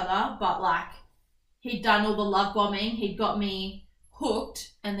seeing each other, but, like, he'd done all the love bombing. He'd got me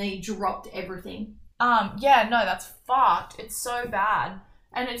hooked and then he dropped everything. Yeah, no, that's fucked. It's so bad.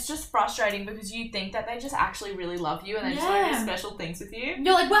 And it's just frustrating because you think that they just actually really love you and they just want to do special things with you.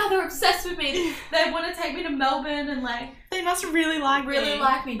 You're like, wow, they're obsessed with me. They want to take me to Melbourne and, like... They must really like me.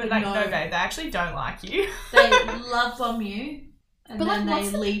 But like, no, babe, they actually don't like you. They love bomb you and then they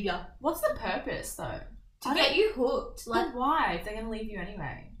leave you. What's the purpose, though? To get you hooked. Like, but why? If they're going to leave you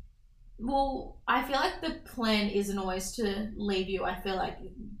anyway. Well, I feel like the plan isn't always to leave you. I feel like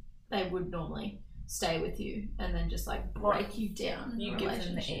they would normally stay with you and then just, like, break you down. You give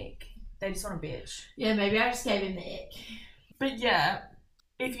them the ick. They just want a bitch. Yeah, maybe I just gave him the ick. But yeah,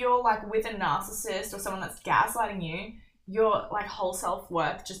 if you're, like, with a narcissist or someone that's gaslighting you, your, like, whole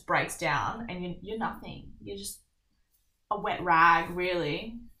self-worth just breaks down and you're nothing. You're just a wet rag,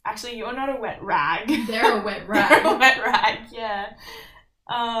 really. Actually, you're not a wet rag. They're a wet rag. They're a wet rag, yeah.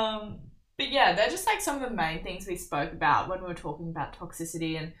 But yeah, they're just, like, some of the main things we spoke about when we were talking about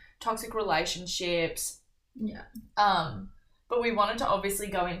toxicity and toxic relationships. Yeah. But we wanted to obviously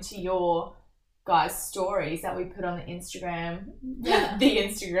go into your guys' stories that we put on the Instagram. Yeah. The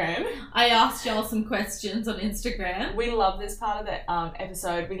Instagram. I asked y'all some questions on Instagram. We love this part of the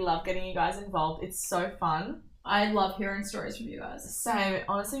episode. We love getting you guys involved. It's so fun. I love hearing stories from you guys. Same. It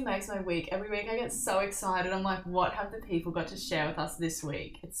honestly makes my week. Every week I get so excited. I'm like, what have the people got to share with us this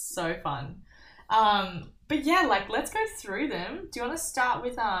week? It's so fun. But yeah, like, let's go through them. Do you want to start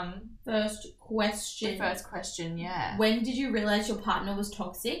with first question? The first question, yeah. When did you realize your partner was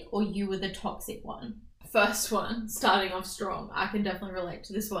toxic or you were the toxic one? First one, starting off strong. I can definitely relate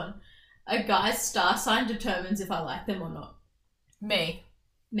to this one. A guy's star sign determines if I like them or not. Me,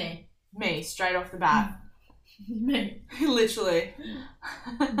 straight off the bat. Me. Literally.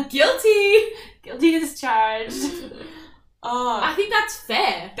 Guilty as charged. Oh, I think that's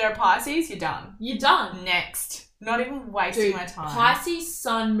fair. They're a Pisces, you're done. You're done. Next. Not even wasting my time. Pisces,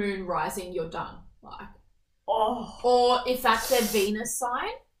 sun, moon, rising, you're done. Like, or if that's their Venus sign,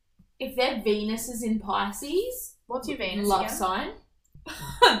 if their Venus is in Pisces, what's your Venus love again? sign?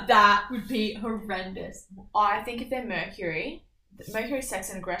 That would be horrendous. I think if they're Mercury, sex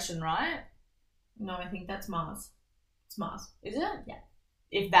and aggression, right? No, I think that's Mars. It's Mars. Is it? Yeah.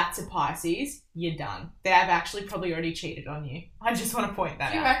 If that's a Pisces, you're done. They have actually probably already cheated on you. I just want to point that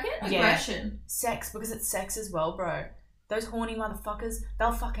out. Do you reckon? Aggression. Yeah. Sex, because it's sex as well, bro. Those horny motherfuckers,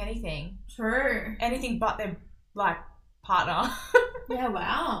 they'll fuck anything. True. Anything but their, like, partner. Yeah,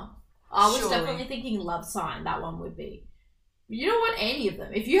 wow. I was definitely thinking love sign, that one would be. You don't want any of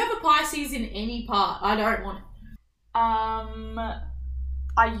them. If you have a Pisces in any part, I don't want it.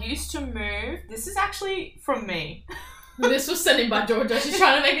 I used to move. This is actually from me. This was sent in by Georgia. She's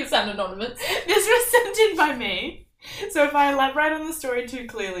trying to make it sound anonymous. This was sent in by me. So if I elaborate on the story too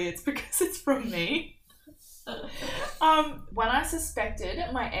clearly, it's because it's from me. When I suspected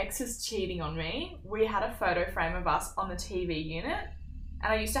my ex was cheating on me, we had a photo frame of us on the TV unit,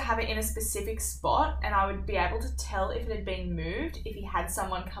 and I used to have it in a specific spot, and I would be able to tell if it had been moved if he had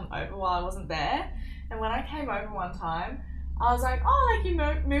someone come over while I wasn't there. And when I came over one time, I was like, oh, like, you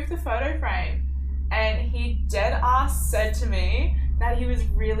moved the photo frame. And he dead ass said to me that he was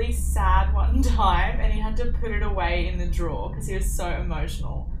really sad one time and he had to put it away in the drawer because he was so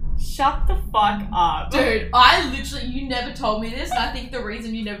emotional. Shut the fuck up. Dude, you never told me this, and I think the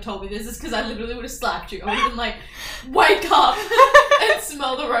reason you never told me this is because I literally would have slapped you. I would have been like, wake up and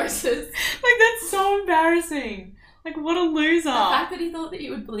smell the roses. Like, that's so embarrassing. Like, what a loser. The fact that he thought that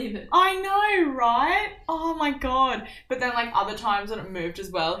you would believe it. I know, right? Oh my god. But then, like, other times when it moved as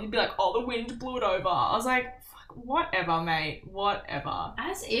well, he'd be like, oh, the wind blew it over. I was like, fuck, whatever, mate. Whatever.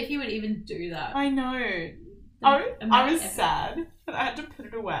 As if he would even do that. I know. I was sad, but I had to put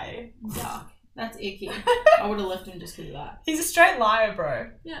it away. Yuck. That's icky. I would have left him just because of that. He's a straight liar,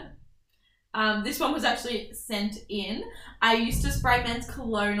 bro. Yeah. This one was actually sent in. I used to spray men's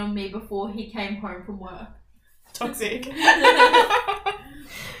cologne on me before he came home from work. Toxic. You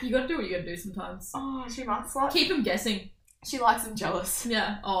gotta do what you gotta do sometimes. Oh, she must like. Keep him guessing. She likes him jealous.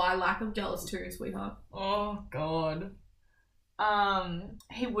 Yeah. Oh, I like him jealous too, sweetheart. Oh, God.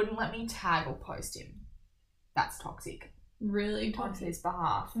 He wouldn't let me tag or post him. That's toxic. Really On toxic. his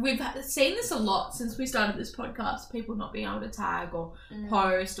behalf. We've seen this a lot since we started this podcast. People not being able to tag or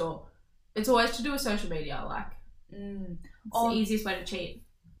post, or it's always to do with social media. Like, it's the easiest way to cheat.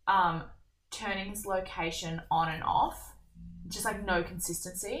 Turning his location on and off, just like no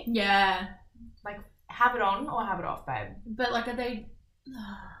consistency. Yeah. Like, have it on or have it off, babe. But like, are they?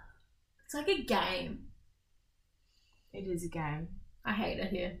 It's like a game. It is a game. I hate it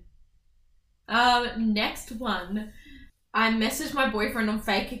here. Next one. I messaged my boyfriend on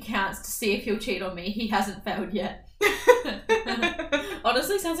fake accounts to see if he'll cheat on me. He hasn't failed yet.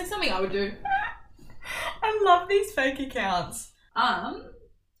 Honestly, sounds like something I would do. I love these fake accounts.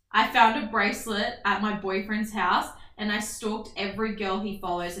 I found a bracelet at my boyfriend's house and I stalked every girl he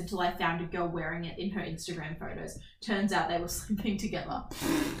follows until I found a girl wearing it in her Instagram photos. Turns out they were sleeping together.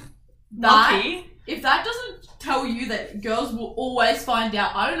 Lucky. If that doesn't tell you that girls will always find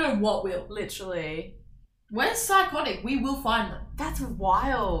out, I don't know what will. Literally. We're psychotic. We will find them. That's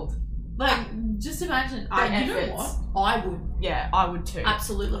wild. Like, just imagine. You know what? I would. Yeah, I would too.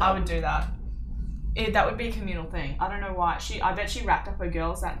 Absolutely. I would do that. That would be a communal thing. I don't know why. I bet she wrapped up her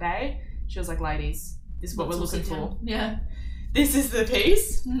girls that day. She was like, ladies, this is what we're looking for. Yeah. This is the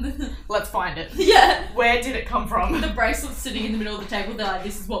piece. Let's find it. Yeah. Where did it come from? The bracelet's sitting in the middle of the table. They're like,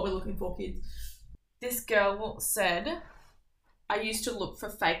 this is what we're looking for, kids. This girl said, I used to look for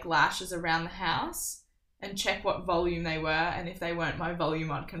fake lashes around the house and check what volume they were, and if they weren't my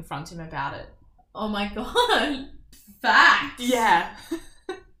volume, I'd confront him about it. Oh my god. Facts. Yeah.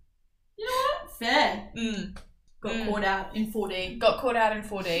 You know what? Fair. Got caught out in 4D. Got caught out in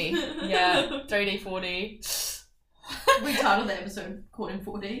 4D. Yeah. 3D, 4D. We titled the episode Caught in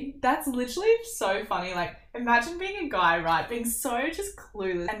 4D. That's literally so funny. Like, imagine being a guy, right? Being so just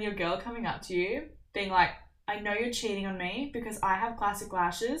clueless and your girl coming up to you, being like, I know you're cheating on me because I have classic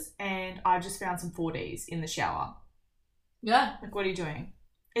lashes and I just found some 4Ds in the shower. Yeah. Like, what are you doing?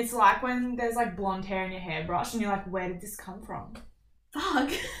 It's like when there's like blonde hair in your hairbrush and you're like, where did this come from?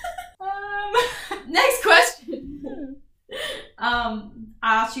 Fuck. Next question. I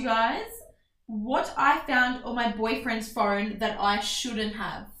asked you guys what I found on my boyfriend's phone that I shouldn't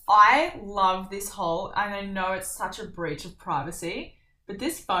have. I love this whole, and I know it's such a breach of privacy, but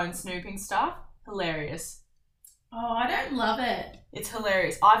this phone snooping stuff, hilarious. Oh, I don't love it. It's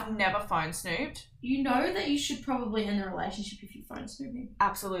hilarious. I've never phone snooped. You know that you should probably end the relationship if you phone snooping.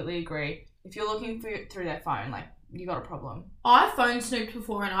 Absolutely agree. If you're looking through their phone, like, you got a problem. I phone snooped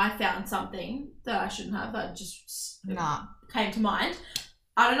before and I found something that I shouldn't have that just came to mind.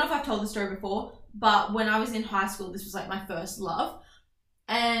 I don't know if I've told the story before, but when I was in high school, this was like my first love.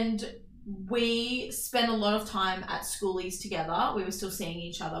 And we spent a lot of time at schoolies together. We were still seeing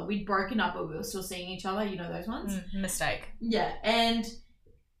each other. We'd broken up, but we were still seeing each other. You know those ones? Mistake. Yeah. And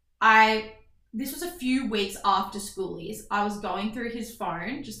this was a few weeks after schoolies. I was going through his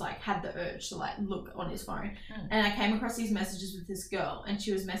phone, just like had the urge to like look on his phone. And I came across these messages with this girl and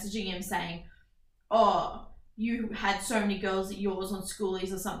she was messaging him saying, oh, you had so many girls at yours on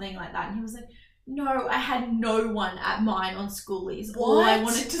schoolies or something like that. And he was like, no, I had no one at mine on schoolies. What? All I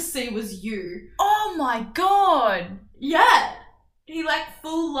wanted to see was you. Oh my god. Yeah. He like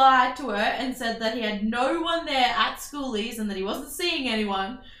full lied to her and said that he had no one there at schoolies and that he wasn't seeing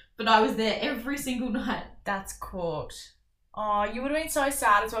anyone, but I was there every single night. That's caught. Oh, you would have been so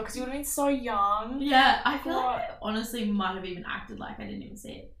sad as well because you would have been so young. Yeah, I feel like I honestly might have even acted like I didn't even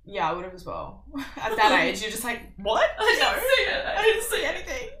see it. Yeah, I would have as well. At that age, you're just like, what? I didn't see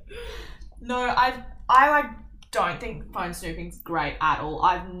anything. No, I like don't think phone snooping's great at all.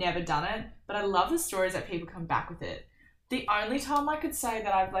 I've never done it, but I love the stories that people come back with it. The only time I could say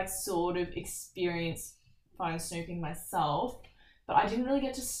that I've like sort of experienced phone snooping myself, but I didn't really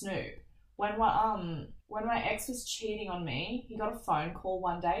get to snoop. When my ex was cheating on me, he got a phone call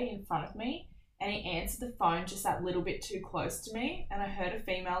one day in front of me and he answered the phone just that little bit too close to me and I heard a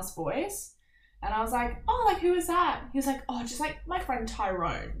female's voice and I was like, oh, like who is that? He was like, oh, just like my friend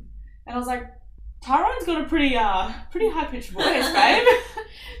Tyrone. And I was like, Tyrone's got a pretty high-pitched voice, babe.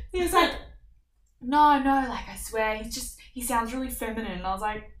 He was like, no, like I swear, he sounds really feminine. And I was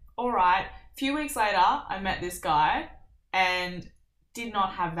like, all right. A few weeks later, I met this guy and did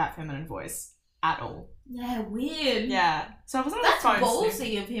not have that feminine voice at all. Yeah, weird. Yeah. So I wasn't on That's the phone ballsy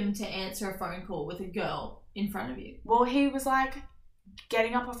snooping. of him to answer a phone call with a girl in front of you. Well, he was like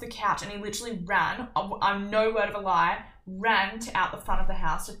getting up off the couch and he literally ran, I'm no word of a lie, ran to out the front of the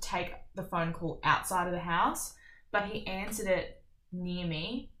house to take the phone call outside of the house, but he answered it near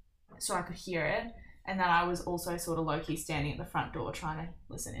me so I could hear it, and then I was also sort of low-key standing at the front door trying to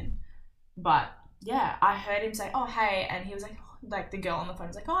listen in. But yeah, I heard him say, oh, hey, and he was like the girl on the phone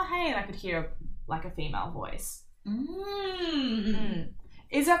was like, oh, hey, and I could hear like a female voice.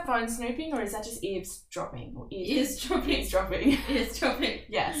 Is that phone snooping or is that just eavesdropping? Or eavesdropping.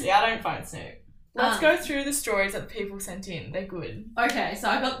 Yeah, see, I don't phone snoop. Let's go through the stories that people sent in. They're good. Okay, so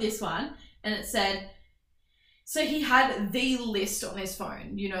I got this one, and it said, so he had the list on his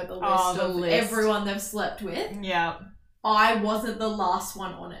phone. You know, the list of everyone they've slept with. Yeah. I wasn't the last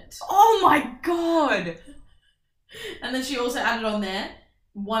one on it. Oh my God. And then she also added on there,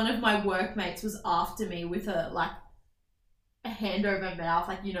 one of my workmates was after me with a hand over my mouth,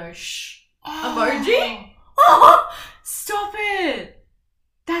 like, you know, shh emoji. Oh, stop it.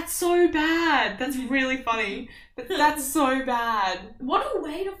 That's so bad. That's really funny. But that's so bad. What a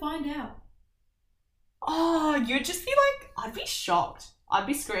way to find out. Oh, you'd just be like, I'd be shocked. I'd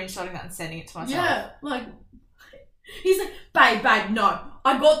be screenshotting that and sending it to myself. Yeah, like, he's like, babe, no.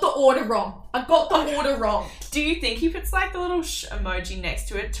 I got the order wrong. Do you think he puts like the little shh emoji next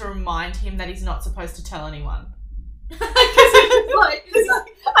to it to remind him that he's not supposed to tell anyone? Because it's like,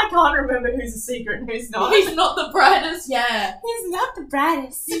 I can't remember who's a secret and who's not. He's not the brightest. Yeah. He's not the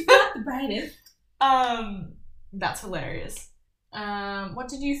brightest. That's hilarious. What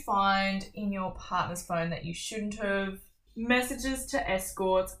did you find in your partner's phone that you shouldn't have? Messages to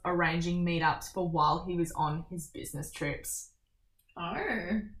escorts arranging meetups for while he was on his business trips.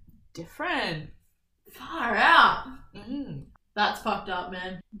 Oh. Different. Far out. That's fucked up,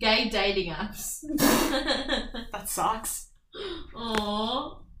 man. Gay dating apps. That sucks.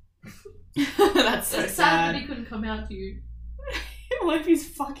 Aww. That's so it's sad. That he couldn't come out to you. Well, if he's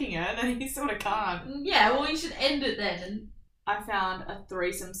fucking her, then he sort of can't. Yeah, well, you should end it then. I found a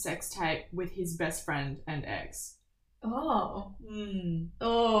threesome sex tape with his best friend and ex. Oh.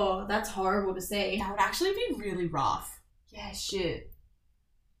 Oh, that's horrible to see. That would actually be really rough. Yeah, shit.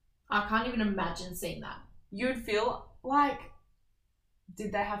 I can't even imagine seeing that. You'd feel like,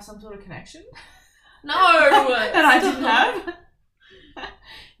 did they have some sort of connection? No! That I didn't have?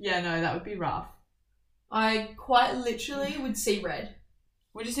 Yeah, no, that would be rough. I quite literally would see red.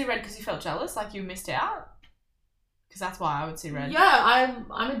 Would you see red because you felt jealous? Like you missed out? Because that's why I would see red. Yeah,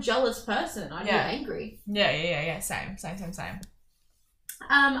 I'm a jealous person. I'd be angry. Yeah. Same.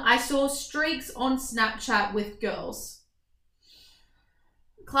 I saw streaks on Snapchat with girls.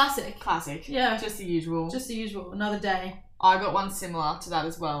 Classic. Yeah. Just the usual. Another day. I got one similar to that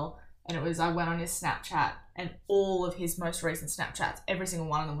as well. And it was, I went on his Snapchat and all of his most recent Snapchats, every single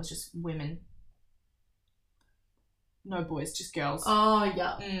one of them was just women. No boys, just girls. Oh,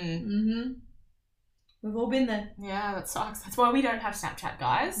 yeah. We've all been there. Yeah, that sucks. That's why we don't have Snapchat,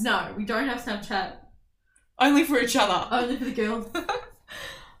 guys. No, we don't have Snapchat. Only for each other. Only for the girls.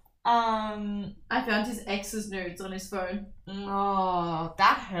 I found his ex's nudes on his phone. Oh,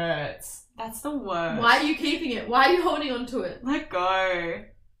 that hurts. That's the worst. Why are you keeping it? Why are you holding on to it? Let go.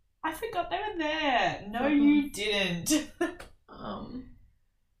 I forgot they were there. No, you didn't.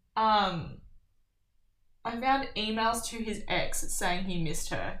 I found emails to his ex saying he missed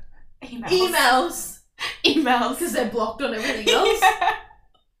her. Emails. Because they're blocked on everything else. Yeah.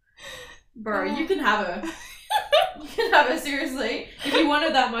 Bro, you can have her. You can have her, seriously. If you want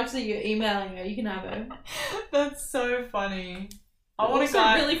her that much that you're emailing her, you can have her. That's so funny. I want a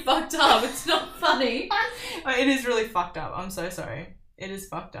guy. It's really fucked up. It's not funny. It is really fucked up. I'm so sorry. It is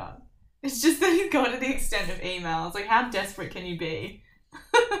fucked up. It's just that he's gone to the extent of emails. Like, how desperate can you be?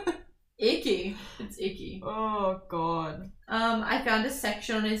 Icky. It's icky. Oh, God. I found a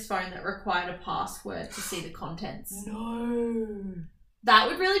section on his phone that required a password to see the contents. No. That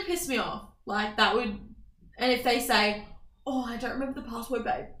would really piss me off. Like, that would... And if they say, oh, I don't remember the password,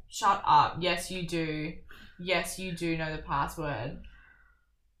 babe. Shut up. Yes, you do. Yes, you do know the password.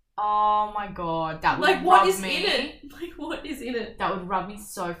 Oh, my God. That would like, rub what is me. in it? Like, what is in it? That would rub me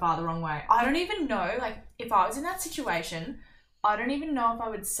so far the wrong way. I don't even know, like, if I was in that situation, I don't even know if I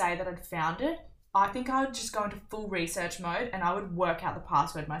would say that I'd found it. I think I would just go into full research mode and I would work out the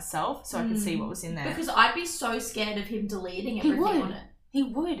password myself so I could see what was in there. Because I'd be so scared of him deleting everything on it. He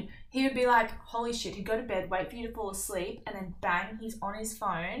would. He would be like, holy shit, he'd go to bed, wait for you to fall asleep, and then bang, he's on his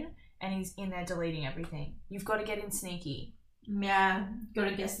phone and he's in there deleting everything. You've got to get in sneaky. Yeah, got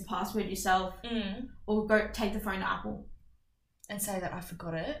to guess the password yourself. Or go take the phone to Apple. And say that I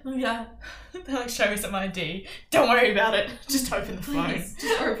forgot it. Yeah. They're like, show me some ID. Don't worry about it. Just open the phone. Please,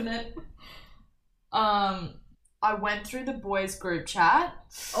 just open it. I went through the boys' group chat.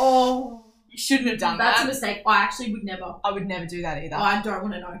 Oh. You shouldn't have done that. That's a mistake. I actually would never. I would never do that either. Oh, I don't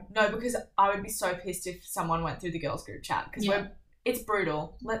want to know. No, because I would be so pissed if someone went through the girls' group chat. Because it's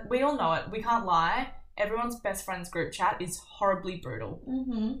brutal. We all know it. We can't lie. Everyone's best friend's group chat is horribly brutal.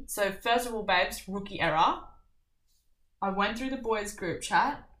 Mm-hmm. So first of all, babes, rookie error. I went through the boys' group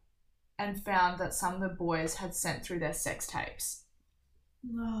chat and found that some of the boys had sent through their sex tapes.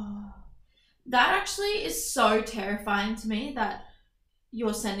 That actually is so terrifying to me that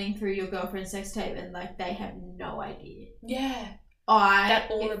you're sending through your girlfriend's sex tape and like they have no idea. Yeah. That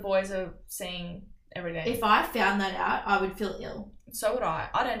the boys are seeing every day. If I found that out, I would feel ill. So would I.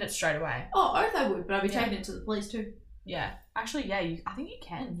 I'd end it straight away. Oh, oath I would, but I'd be taking it to the police too. Yeah. Actually, yeah, I think you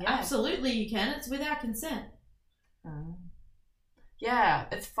can. Yeah. Absolutely you can. It's without consent. Yeah,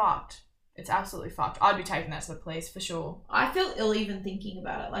 it's fucked. It's absolutely fucked. I'd be taking that to the police for sure. I feel ill even thinking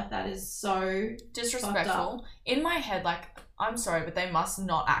about it. Like, that is so disrespectful. In my head, like, I'm sorry, but they must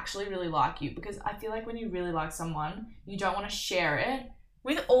not actually really like you, because I feel like when you really like someone, you don't want to share it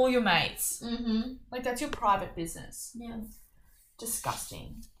with all your mates. Mm-hmm. Like, that's your private business. Yeah.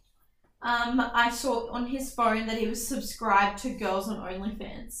 Disgusting. I saw on his phone that he was subscribed to girls on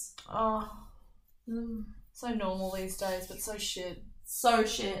OnlyFans. Oh. So normal these days, but so shit. So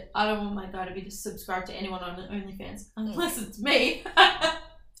shit. I don't want my guy to be subscribed to anyone on OnlyFans. Unless it's me.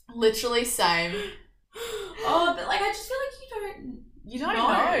 Literally same. Oh, but like, I just feel like you don't know.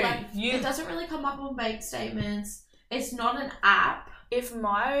 Like, it doesn't really come up on bank statements. It's not an app. If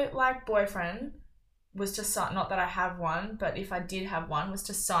my like boyfriend was to sign, not that I have one, but if I did have one, was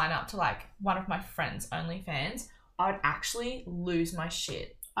to sign up to like one of my friends' OnlyFans, I would actually lose my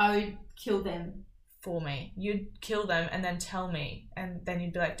shit. I would kill them. For me. You'd kill them and then tell me, and then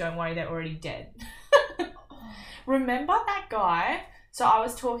you'd be like, don't worry, they're already dead. Remember that guy? So I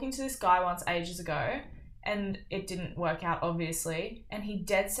was talking to this guy once ages ago, and it didn't work out, obviously, and he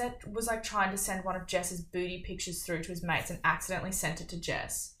dead set was like trying to send one of Jess's booty pictures through to his mates and accidentally sent it to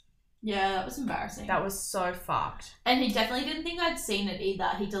Jess. Yeah, that was embarrassing. That was so fucked. And he definitely didn't think I'd seen it either.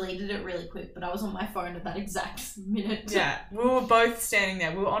 He deleted it really quick, but I was on my phone at that exact minute. Yeah, we were both standing there.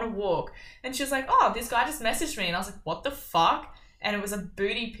 We were on a walk. And she was like, oh, this guy just messaged me. And I was like, what the fuck? And it was a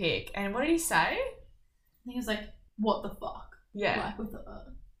booty pic. And what did he say? He was like, what the fuck? Yeah. Like, with a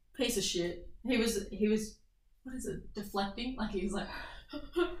piece of shit. He was, what is it, deflecting? Like, he was like,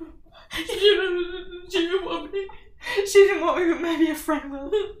 she didn't want me. She didn't want me, but maybe a friend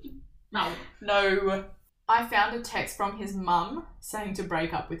will. No. I found a text from his mum saying to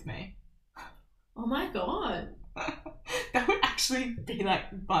break up with me. Oh my God. That would actually be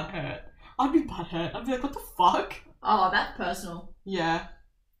like butthurt. I'd be butthurt. I'd be like, what the fuck? Oh, that's personal. Yeah.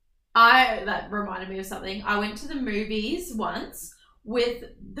 That reminded me of something. I went to the movies once with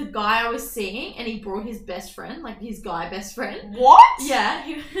the guy I was seeing, and he brought his best friend, like his guy best friend. What? Yeah.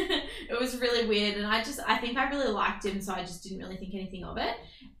 It was really weird, and I think I really liked him, so I just didn't really think anything of it.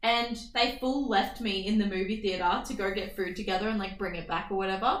 And they full left me in the movie theater to go get food together and like bring it back or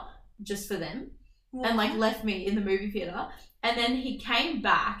whatever, just for them. What? And like left me in the movie theater. And then he came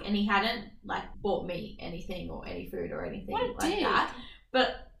back and he hadn't like bought me anything or any food or anything like that.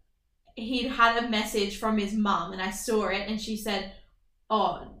 But he'd had a message from his mum, and I saw it, and she said,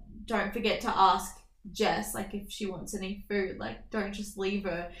 oh, don't forget to ask Jess, like, if she wants any food, like, don't just leave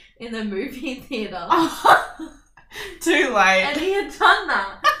her in the movie theater. Too late. And he had done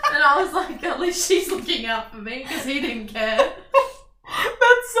that. And I was like, at least she's looking out for me, because he didn't care.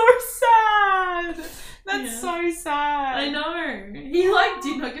 That's so sad. That's so sad. I know. He, like,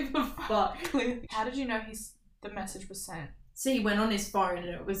 did not give a fuck. How did you know the message was sent? So he went on his phone, and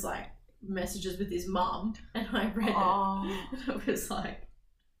it was like, messages with his mum, and I read it. And it was like,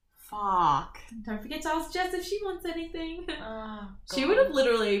 fuck. Don't forget to ask Jess if she wants anything. Oh, she would have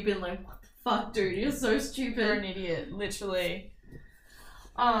literally been like, what the fuck, dude? You're so stupid. You're an idiot, literally.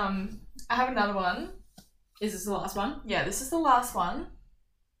 I have another one. Is this the last one? Yeah, this is the last one.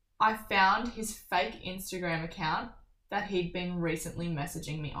 I found his fake Instagram account that he'd been recently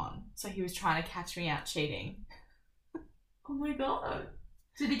messaging me on. So he was trying to catch me out cheating. Oh my god.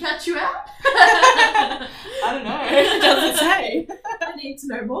 Did he catch you out? I don't know. It doesn't say. I need to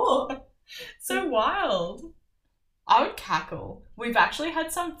know more. So wild. I would cackle. We've actually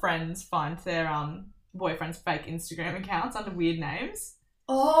had some friends find their boyfriend's fake Instagram accounts under weird names.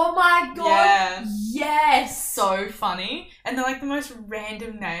 Oh my god. Yeah. Yes. So funny. And they're like the most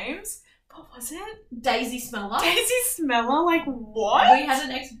random names. What was it? Daisy Smeller. Daisy Smeller? Like what? We had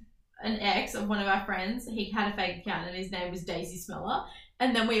an ex of one of our friends. He had a fake account and his name was Daisy Smeller.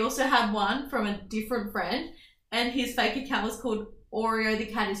 And then we also had one from a different friend and his fake account was called Oreo the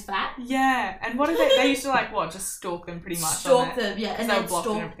Cat is Fat. Yeah. And what did they used to like what? Just stalk them pretty much. Stalk them, yeah. And they they'd were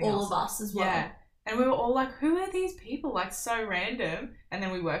blocking stalk everything all else. of us as well. Yeah. And we were all like, who are these people? Like, so random. And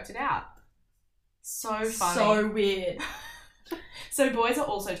then we worked it out. So funny. So weird. So boys are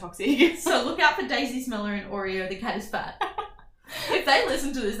also toxic. So look out for Daisy Smeller and Oreo the Cat is Fat. If they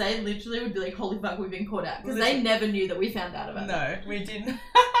listen to this, they literally would be like, holy fuck, we've been caught out. Because they never knew that we found out about it. No, we didn't.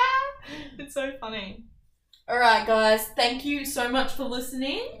 It's so funny. Alright, guys. Thank you so much for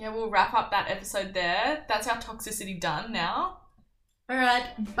listening. Yeah, we'll wrap up that episode there. That's our toxicity done now.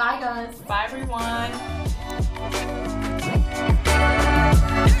 Alright. Bye, guys. Bye, everyone.